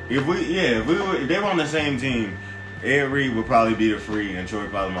all. If they were on the same team, Ed Reed would probably be the free and Troy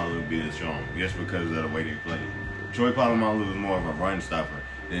Polamalu would be the strong, just because of the way they play. Troy Polamalu was more of a run stopper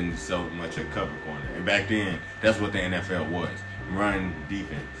than so much a cover corner. And back then, that's what the NFL was. Run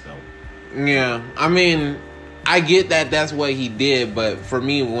defense. So yeah, I mean, I get that that's what he did, but for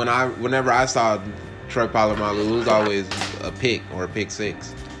me, whenever I saw Troy Polamalu, it was always a pick or a pick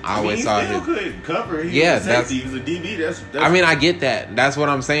six. I always saw him. He still could cover. He was a safety. He was a DB. That's I mean, I get that. That's what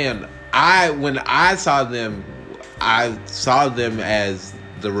I'm saying. When I saw them as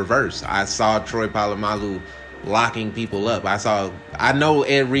the reverse. I saw Troy Polamalu locking people up. I know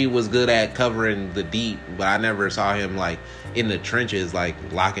Ed Reed was good at covering the deep, but I never saw him like in the trenches like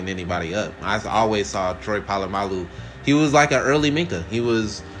locking anybody up. I always saw Troy Polamalu. He was like an early Minka. He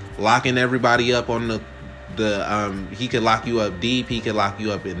was locking everybody up on the he could lock you up deep, he could lock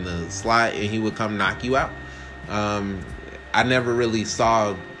you up in the slot, and he would come knock you out. I never really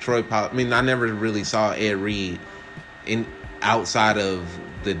saw I never really saw Ed Reed outside of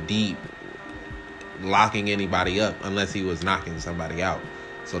the deep locking anybody up unless he was knocking somebody out.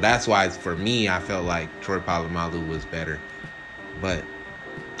 So that's why for me I felt like Troy Polamalu was better. But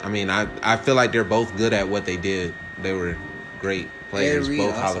I mean I feel like they're both good at what they did. They were great players,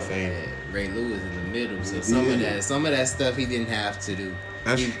 both Hall of Fame. Ray Lewis in the middle, so some of that stuff he didn't have to do.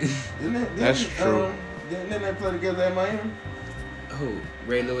 That's true. Didn't they play together at Miami? Who?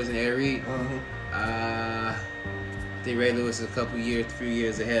 Ray Lewis and Ed Reed? I think Ray Lewis is a few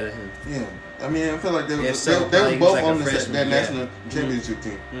years ahead of him. Yeah. I mean, I feel like they were both like on that national championship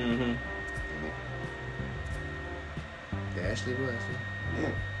team. Mm-hmm. They actually was.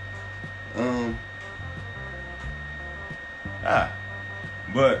 Yeah.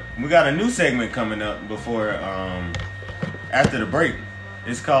 But we got a new segment coming up before after the break.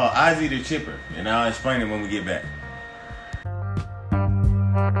 It's called Ozzie the Chipper, and I'll explain it when we get back.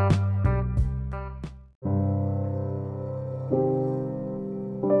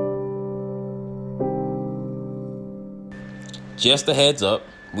 Just a heads up,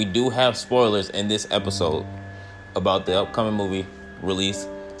 we do have spoilers in this episode about the upcoming movie release,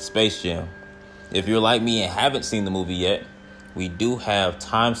 Space Jam. If you're like me and haven't seen the movie yet, we do have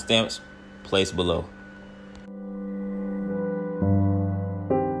timestamps placed below.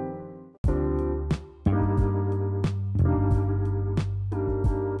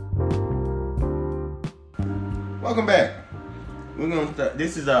 Welcome back. We're gonna start.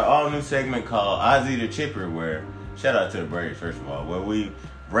 This is our all new segment called Ozzie the Chipper, where shout out to the Braves first of all, where we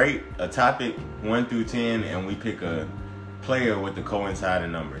rate a topic 1 through 10, and we pick a player with the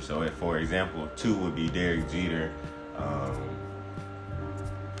coinciding number. So, if, for example, 2 would be Derek Jeter,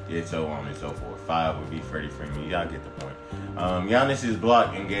 and so on and so forth. 5 would be Freddie Freeman. Y'all get the point. Giannis is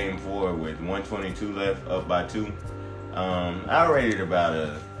blocked in Game 4 with 1:22 left, up by 2. I rated about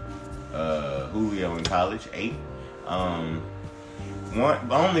a Julio in college 8.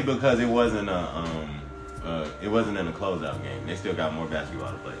 Only because it wasn't in a closeout game. They still got more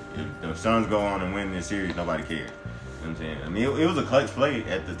basketball to play. If the Suns go on and win this series, nobody cares. You know what I'm saying? I mean, it was a clutch play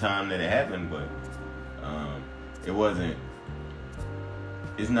at the time that it happened, but it wasn't.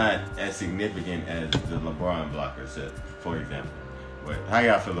 It's not as significant as the LeBron blocker set, for example. But how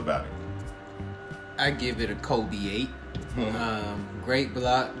y'all feel about it? I give it a Kobe 8. Great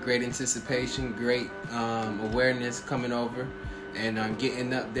block, great anticipation, great awareness coming over, and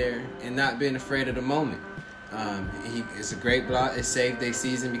getting up there and not being afraid of the moment. It's a great block. It saved their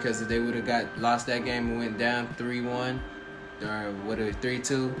season, because if they would have lost that game and went down 3-1 or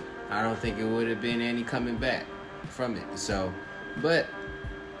 3-2, I don't think it would have been any coming back from it. So, but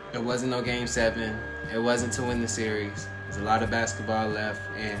it wasn't no Game 7. It wasn't to win the series. There's a lot of basketball left,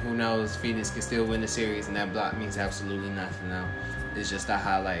 and who knows, Phoenix can still win the series, and that block means absolutely nothing now. It's just a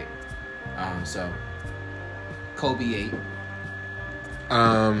highlight. So, Kobe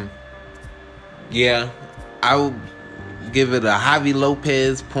 8. Yeah, I would give it a Javi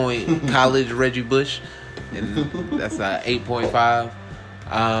Lopez point college Reggie Bush, and that's a 8.5.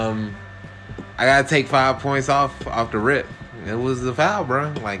 I gotta take 5 points off the rip. It was a foul,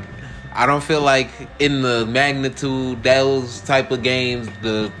 bro. Like, I don't feel like in the magnitude, those type of games,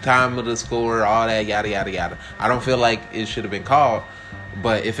 the time of the score, all that, yada, yada, yada. I don't feel like it should have been called.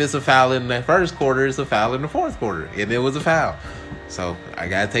 But if it's a foul in the first quarter, it's a foul in the fourth quarter. And it was a foul. So I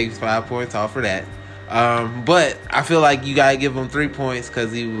got to take 5 points off for that. But I feel like you got to give him 3 points,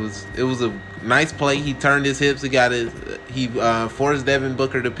 because it was a nice play. He turned his hips. He forced Devin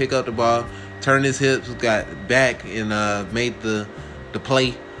Booker to pick up the ball, turned his hips, got back, and made the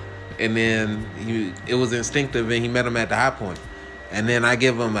play. And then it was instinctive, and he met him at the high point. And then I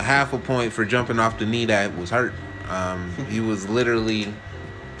give him a half a point for jumping off the knee that was hurt. He was literally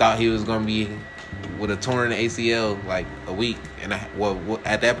thought he was going to be with a torn ACL like a week. And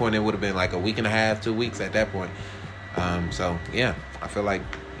at that point, it would have been like a week and a half, 2 weeks at that point. So, yeah, I feel like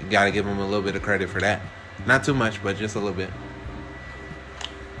you got to give him a little bit of credit for that. Not too much, but just a little bit.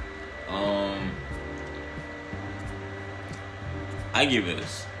 I give it a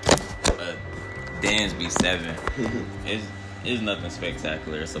Dansby 7. It's nothing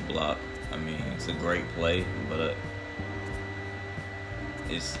spectacular. It's a block. I mean, it's a great play, but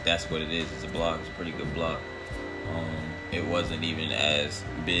that's what it is. It's a block. It's a pretty good block. It wasn't even as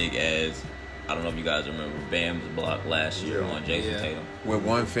big as, I don't know if you guys remember Bam's block last year on Jason Tatum with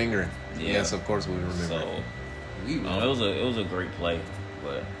one finger. Yeah. Yes, of course we remember. So it was a great play,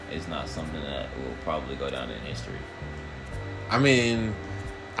 but it's not something that will probably go down in history. I mean,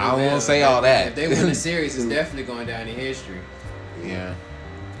 I won't say all that. If they win the series, it's definitely going down in history. Yeah.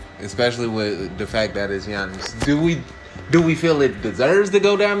 Especially with the fact that it's Giannis. Do we feel it deserves to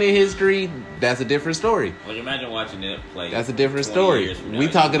go down in history? That's a different story. Well, imagine watching it play. That's a different story. We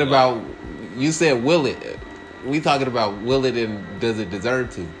talking about, you said will it. We talking about will it and does it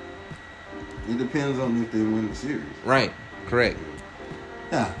deserve to? It depends on if they win the series. Right. Correct.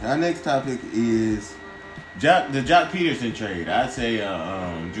 Yeah. Our next topic is the Joc Pederson trade. I'd say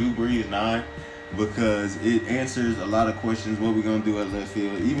Drew Brees 9, because it answers a lot of questions. What we're gonna do at left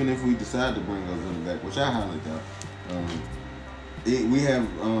field, even if we decide to bring those in the back, which I highly doubt. We have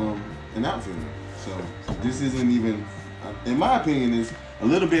an outfielder, so this isn't even, in my opinion, is a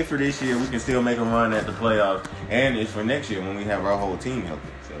little bit for this year. We can still make a run at the playoffs, and it's for next year when we have our whole team healthy.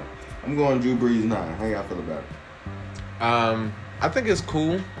 So I'm going Drew Brees 9. How y'all feel about it? I think it's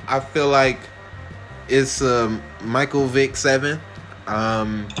cool. I feel like it's Michael Vick 7.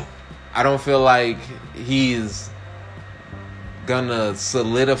 I don't feel like he's gonna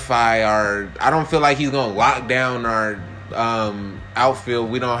solidify I don't feel like he's gonna lock down our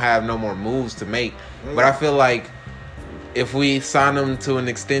outfield. We don't have no more moves to make. But I feel like if we sign him to an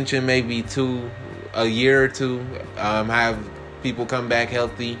extension, maybe a year or two, have people come back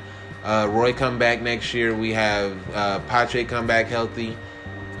healthy, Roy come back next year, we have Pache come back healthy,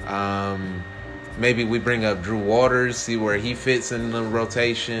 maybe we bring up Drew Waters, see where he fits in the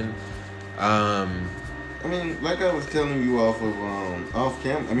rotation. I mean, like I was telling you off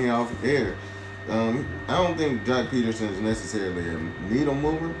air, I don't think Joc Pederson is necessarily a needle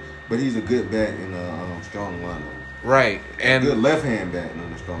mover, but he's a good bat in a strong lineup. Right. And a good left-hand bat in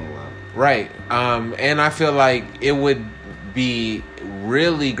a strong lineup. Right. And I feel like it would be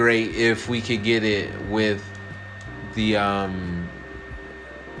really great if we could get it with the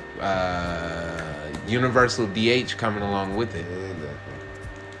universal DH coming along with it. Yeah, exactly.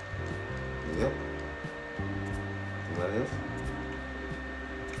 Yep. Anybody else?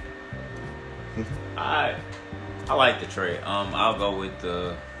 I like the trade. I'll go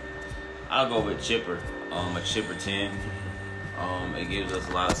with Chipper. A Chipper 10. It gives us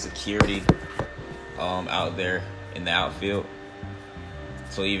a lot of security out there in the outfield.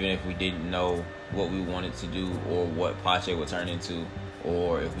 So even if we didn't know what we wanted to do or what Pache would turn into,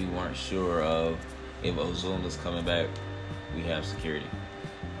 or if we weren't sure of if Ozuna's coming back, we have security.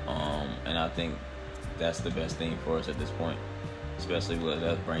 And I think that's the best thing for us at this point, especially with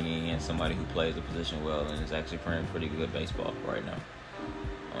us bringing in somebody who plays the position well and is actually playing pretty good baseball right now.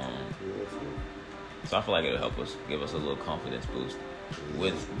 So I feel like it'll help us, give us a little confidence boost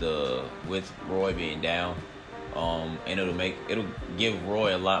with Roy being down, and it'll give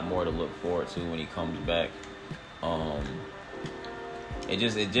Roy a lot more to look forward to when he comes back. It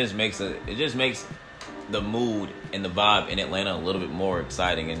just makes the mood and the vibe in Atlanta a little bit more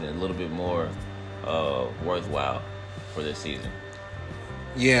exciting and a little bit more worthwhile for this season.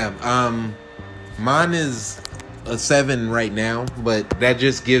 Yeah, mine is a 7 right now, but that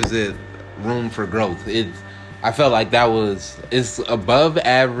just gives it room for growth. I felt like it's above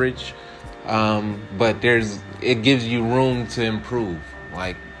average, but it gives you room to improve.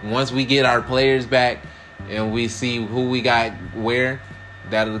 Like once we get our players back and we see who we got where,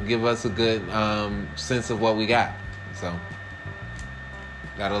 that'll give us a good sense of what we got. So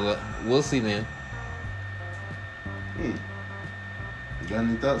we'll see then. You got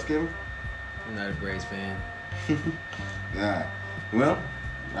any thoughts, Kevin? I'm not a Braves fan. Alright. Well,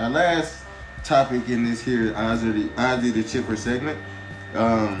 our last topic in this here Ozzie the Chipper segment,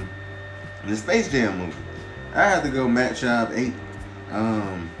 the Space Jam movie. I had to go Matt Schaub 8.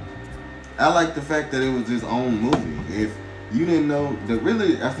 I like the fact that it was his own movie. If you didn't know, I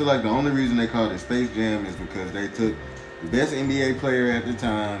feel like the only reason they called it Space Jam is because they took the best NBA player at the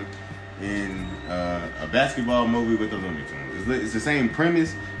time in a basketball movie with the Looney Tunes. It's the same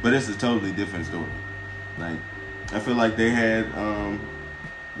premise, but it's a totally different story. Like, I feel like they had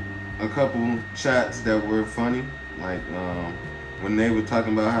a couple shots that were funny, like when they were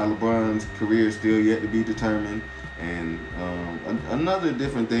talking about how LeBron's career is still yet to be determined, and another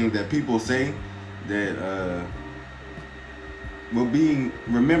different thing that people say that will be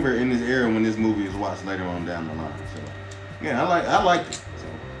remembered in this era when this movie is watched later on down the line. So yeah, I like it. So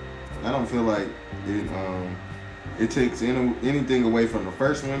I don't feel like it takes anything away from the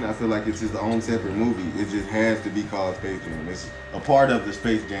first one. I feel like it's his own separate movie. It just has to be called Space Jam. It's a part of the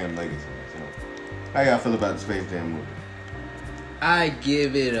Space Jam legacy. So how y'all feel about the Space Jam movie? I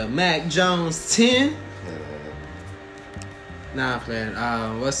give it a Mac Jones 10. Nah, I'm playing.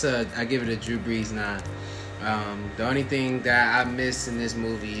 I give it a Drew Brees 9. The only thing that I miss in this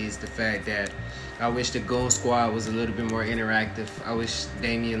movie is the fact that I wish the Goon Squad was a little bit more interactive. I wish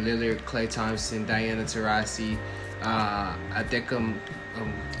Damian Lillard, Klay Thompson, Diana Taurasi, Agumake.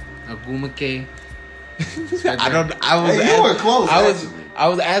 You were close. I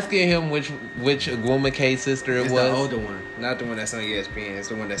was asking him which Agumake sister it it's was. The older one, not the one that's on ESPN. It's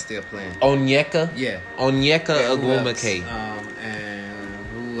the one that's still playing. Onyeka. Yeah. Onyeka Agumake. And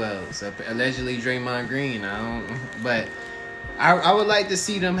who else? Allegedly Draymond Green. But I would like to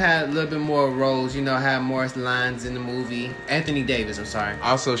see them have a little bit more roles, have more lines in the movie. Anthony Davis, I'm sorry.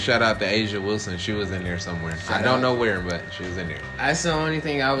 Also, shout out to Asia Wilson. She was in there somewhere. I don't know where, but she was in there. That's the only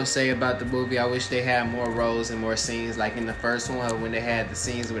thing I would say about the movie. I wish they had more roles and more scenes, like in the first one when they had the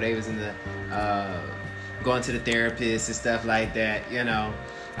scenes where they was in the going to the therapist and stuff like that.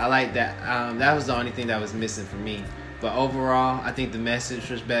 I like that. That was the only thing that was missing for me. But overall, I think the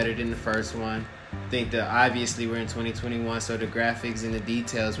message was better than the first one. I think that obviously we're in 2021, so the graphics and the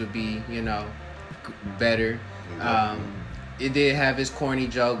details would be, better. it did have its corny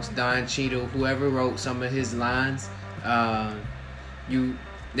jokes. Don Cheadle, whoever wrote some of his lines, they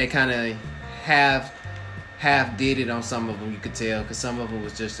kind of half did it on some of them. You could tell because some of them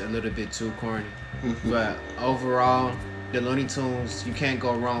was just a little bit too corny. But overall, the Looney Tunes, you can't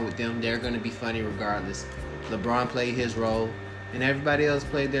go wrong with them. They're going to be funny regardless. LeBron played his role, and everybody else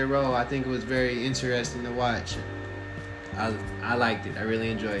played their role. I think it was very interesting to watch. I liked it. I really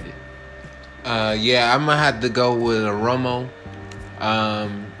enjoyed it. Yeah, I'm gonna have to go with a Romo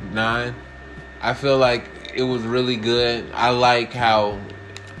 9. I feel like it was really good. I like how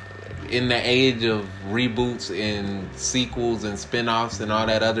in the age of reboots and sequels and spin-offs and all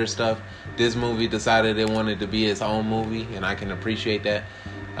that other stuff, this movie decided it wanted to be its own movie, and I can appreciate that.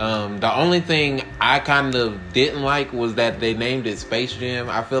 The only thing I kind of didn't like was that they named it Space Jam.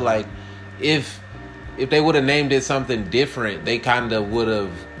 I feel like if they would have named it something different, they kind of would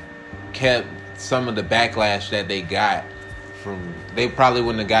have kept some of the backlash that they got from. They probably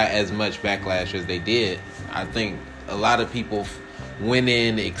wouldn't have got as much backlash as they did. I think a lot of people went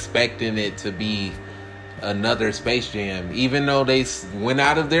in expecting it to be another Space Jam, even though they went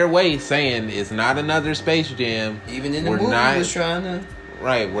out of their way saying it's not another Space Jam. Even in the movie, was trying to.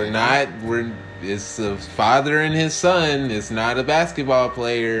 Right, it's a father and his son. It's not a basketball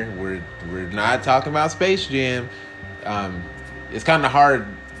player. We're not talking about Space Jam. It's kind of hard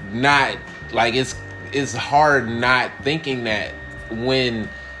not, like, it's hard not thinking that when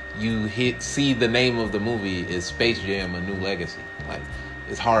you see the name of the movie is Space Jam: A New Legacy. Like,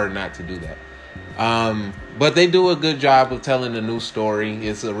 it's hard not to do that. But they do a good job of telling a new story.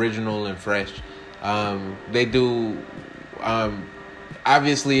 It's original and fresh. They do.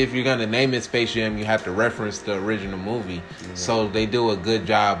 Obviously, if you're going to name it Space Jam, you have to reference the original movie. Mm-hmm. So they do a good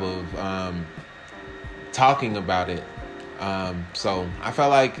job of talking about it. So I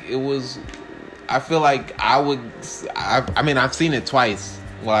felt like it was... I feel like I mean, I've seen it twice.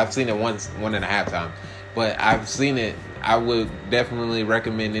 Well, I've seen it one and a half times. But I've seen it. I would definitely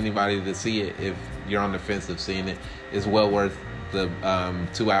recommend anybody to see it if you're on the fence of seeing it. It's well worth the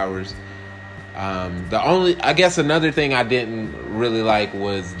 2 hours. I guess another thing I didn't really like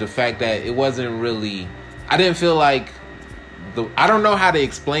was the fact that it wasn't really, I didn't feel like I don't know how to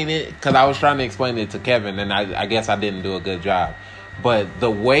explain it because I was trying to explain it to Kevin and I guess I didn't do a good job. But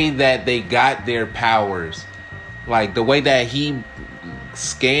the way that they got their powers, like the way that he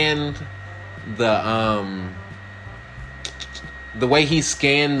scanned the way he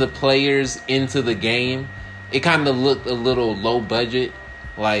scanned the players into the game, it kind of looked a little low budget.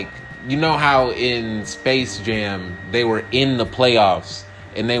 Like, you know how in Space Jam they were in the playoffs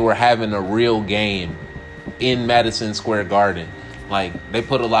and they were having a real game in Madison Square Garden. Like, they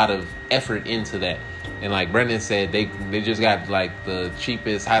put a lot of effort into that. And like Brendan said, they just got like the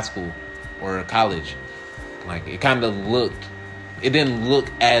cheapest high school or college. Like, it didn't look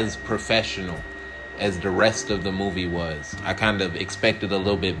as professional as the rest of the movie was. I kind of expected a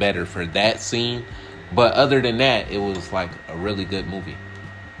little bit better for that scene. But other than that, it was like a really good movie.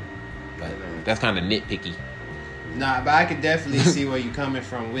 But that's kind of nitpicky. Nah, but I could definitely see where you're coming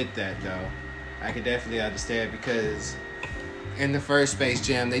from with that, though. I could definitely understand because in the first Space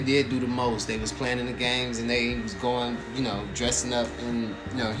Jam, they did do the most. They was planning the games and they was going, dressing up in,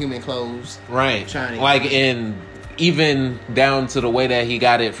 human clothes. Right. Even down to the way that he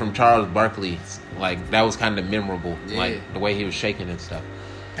got it from Charles Barkley. Like, that was kind of memorable. Yeah. Like, the way he was shaking and stuff.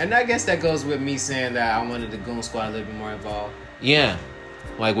 And I guess that goes with me saying that I wanted the Goon Squad a little bit more involved. Yeah.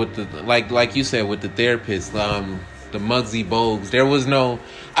 Like with the like you said with the therapist, the Muggsy Bogues, there was no.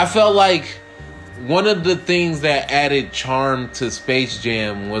 I felt like one of the things that added charm to Space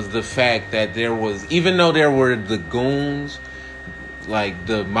Jam was the fact that there was, even though there were the goons, like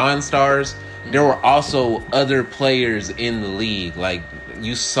the Monstars, there were also other players in the league. Like,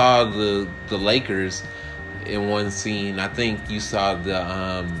 you saw the Lakers in one scene. I think you saw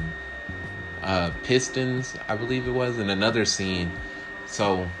the Pistons, I believe it was, in another scene.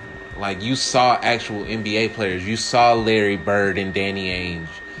 So, like, you saw actual NBA players. You saw Larry Bird and Danny Ainge.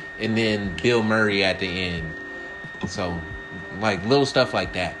 And then Bill Murray at the end. So, like, little stuff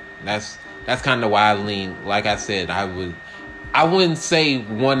like that. That's kind of why I lean. Like I said, I wouldn't say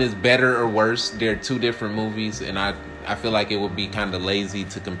one is better or worse. They're two different movies. And I feel like it would be kind of lazy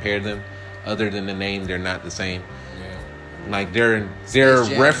to compare them. Other than the name, they're not the same. Yeah. Like, they're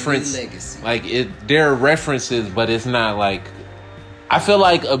reference. Like, there are references, but it's not like... I feel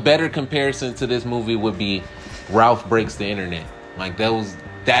like a better comparison to this movie would be Ralph Breaks the Internet. Like,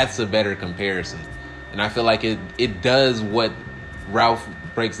 that's a better comparison. And I feel like it does what Ralph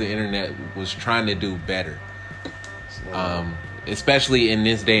Breaks the Internet was trying to do better. Especially in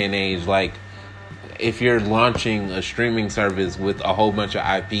this day and age. Like, if you're launching a streaming service with a whole bunch of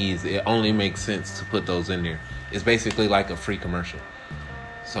IPs, it only makes sense to put those in there. It's basically like a free commercial.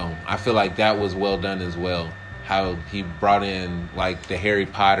 So I feel like that was well done as well. How he brought in like the Harry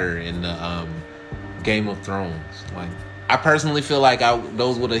Potter and the Game of Thrones. Like, I personally feel like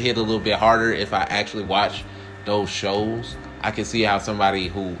those would have hit a little bit harder if I actually watched those shows. I can see how somebody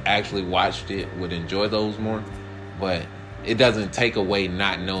who actually watched it would enjoy those more, but it doesn't take away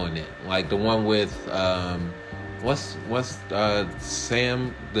not knowing it. Like the one with what's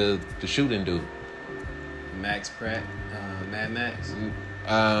Sam, the shooting dude, Max Pratt, Mad Max,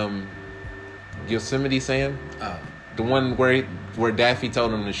 Yosemite Sam, oh, the one where Daffy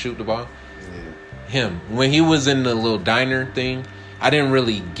told him to shoot the ball. Yeah. Him, when he was in the little diner thing, I didn't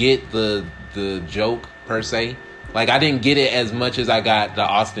really get the joke per se. Like, I didn't get it as much as I got the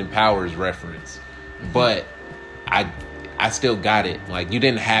Austin Powers reference, but I still got it. Like, you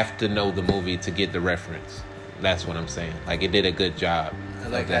didn't have to know the movie to get the reference. That's what I'm saying. Like, it did a good job. I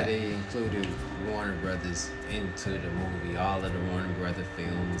like how they included Warner Brothers into the movie, all of the Warner Brother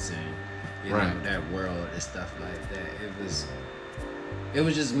films, and you know, that world and stuff like that. It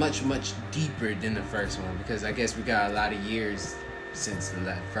was just much, much deeper than the first one, because I guess we got a lot of years since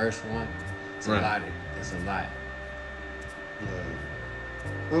the first one. It's a lot. It's a lot. Yeah.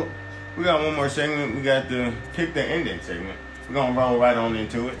 Well, we got one more segment. We got the Pick the Ending segment. We're gonna roll right on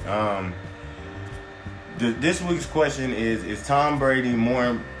into it. This week's question is Tom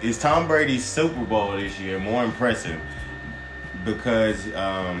Brady's Super Bowl this year more impressive because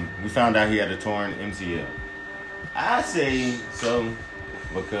we found out he had a torn MCL? I say so,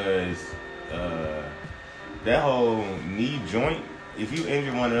 because that whole knee joint, if you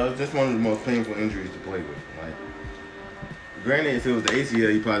injure one of those, that's one of the most painful injuries to play with. Like, granted, if it was the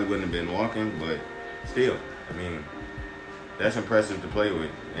ACL, he probably wouldn't have been walking, but still, I mean, that's impressive to play with,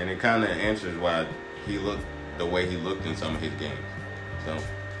 and it kind of answers why he looked the way he looked in some of his games. So,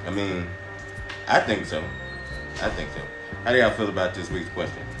 I mean, I think so. How do y'all feel about this week's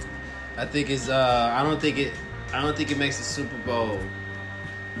question? I think it's. I don't think it makes the Super Bowl.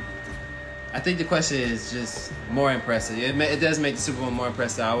 I think the question is just more impressive. It does make the Super Bowl more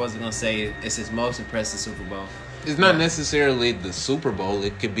impressive. I wasn't gonna say it's his most impressive Super Bowl. It's not necessarily the Super Bowl.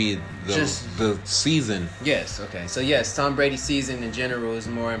 It could be the season. Yes. Okay. So yes, Tom Brady's season in general is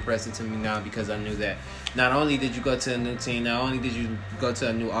more impressive to me now because I knew that not only did you go to a new team, not only did you go to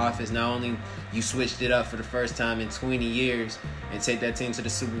a new office, not only you switched it up for the first time in 20 years and take that team to the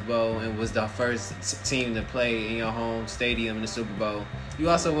Super Bowl and was the first team to play in your home stadium in the Super Bowl. You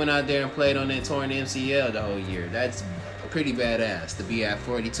also went out there and played on that torn MCL the whole year. That's pretty badass to be at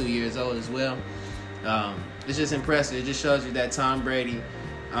 42 years old as well. It's just impressive. It just shows you that Tom Brady,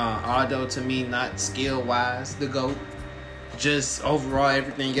 although to me not skill-wise the GOAT, just overall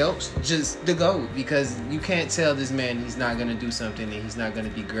everything else, just the GOAT. Because you can't tell this man he's not going to do something and he's not going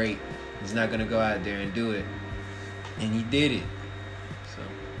to be great. He's not going to go out there and do it. And he did it. So,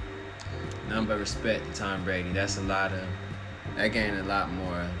 nothing but respect to Tom Brady. That gained a lot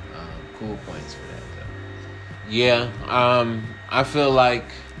more cool points for that, though. Yeah, I feel like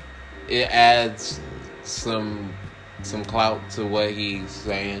it adds some clout to what he's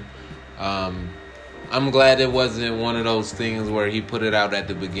saying. I'm glad it wasn't one of those things where he put it out at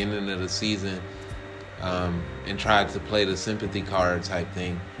the beginning of the season and tried to play the sympathy card type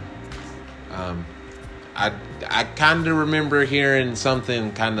thing. I kind of remember hearing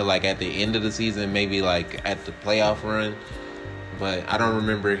something kind of like at the end of the season, maybe like at the playoff run, but I don't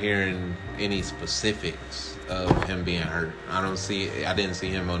remember hearing any specifics of him being hurt. I didn't see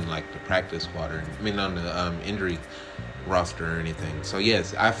him on like the practice squad on the injury roster or anything. So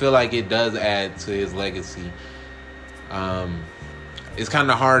yes, I feel like it does add to his legacy. It's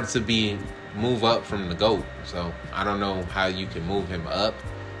kind of hard to move up from the GOAT, so I don't know how you can move him up.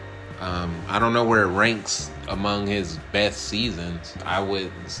 I don't know where it ranks among his best seasons. I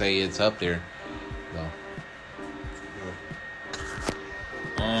would say it's up there, though.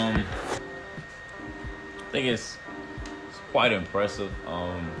 I think it's quite impressive.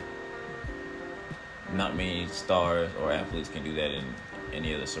 Not many stars or athletes can do that in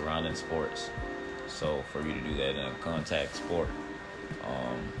any of the surrounding sports. So for you to do that in a contact sport,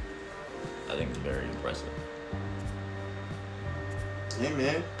 I think it's very impressive. Yeah,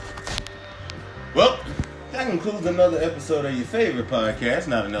 man. Well, that concludes another episode of your favorite podcast,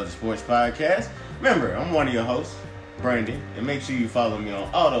 Not Another Sports Podcast. Remember, I'm one of your hosts, Brandon, and make sure you follow me on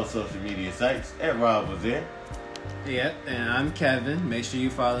all those social media sites at Rob Was There. Yep, and I'm Kevin. Make sure you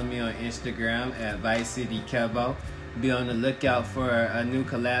follow me on Instagram at Vice City Kevo. Be on the lookout for a new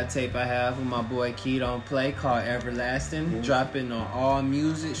collab tape I have with my boy Keldon Play called Everlasting, dropping on all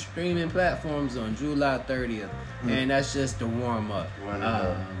music streaming platforms on July 30th. And that's just the warm-up.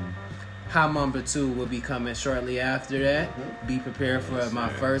 How Number 2 will be coming shortly after that. Be prepared for my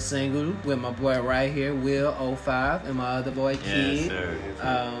first single with my boy right here, Will 05, and my other boy Kid.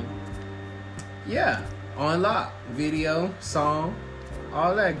 Yeah, on lock. Video, song,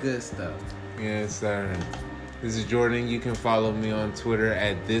 all that good stuff. Yes, sir. This is Jordan. You can follow me on Twitter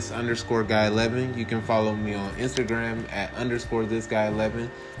at @this_guy11. You can follow me on Instagram at _thisguy11.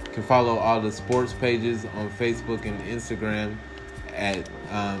 You can follow all the sports pages on Facebook and Instagram at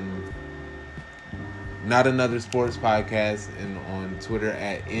Not Another Sports Podcast, and on Twitter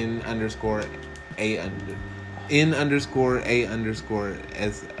at N_A_S_podcast.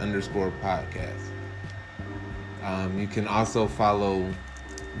 You can also follow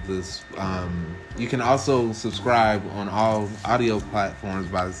this. You can also subscribe on all audio platforms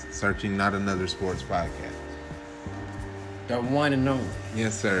by searching Not Another Sports Podcast. The one and only.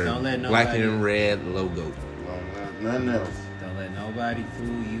 Yes, sir. Don't let nobody black and red logo. Nothing else. Don't let nobody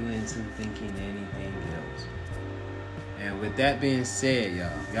fool you into thinking anything else. And with that being said,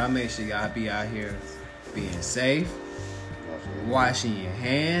 y'all make sure y'all be out here being safe, washing your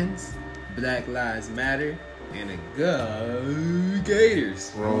hands, Black Lives Matter, and a go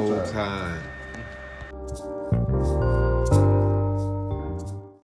Gators. Roll Tide.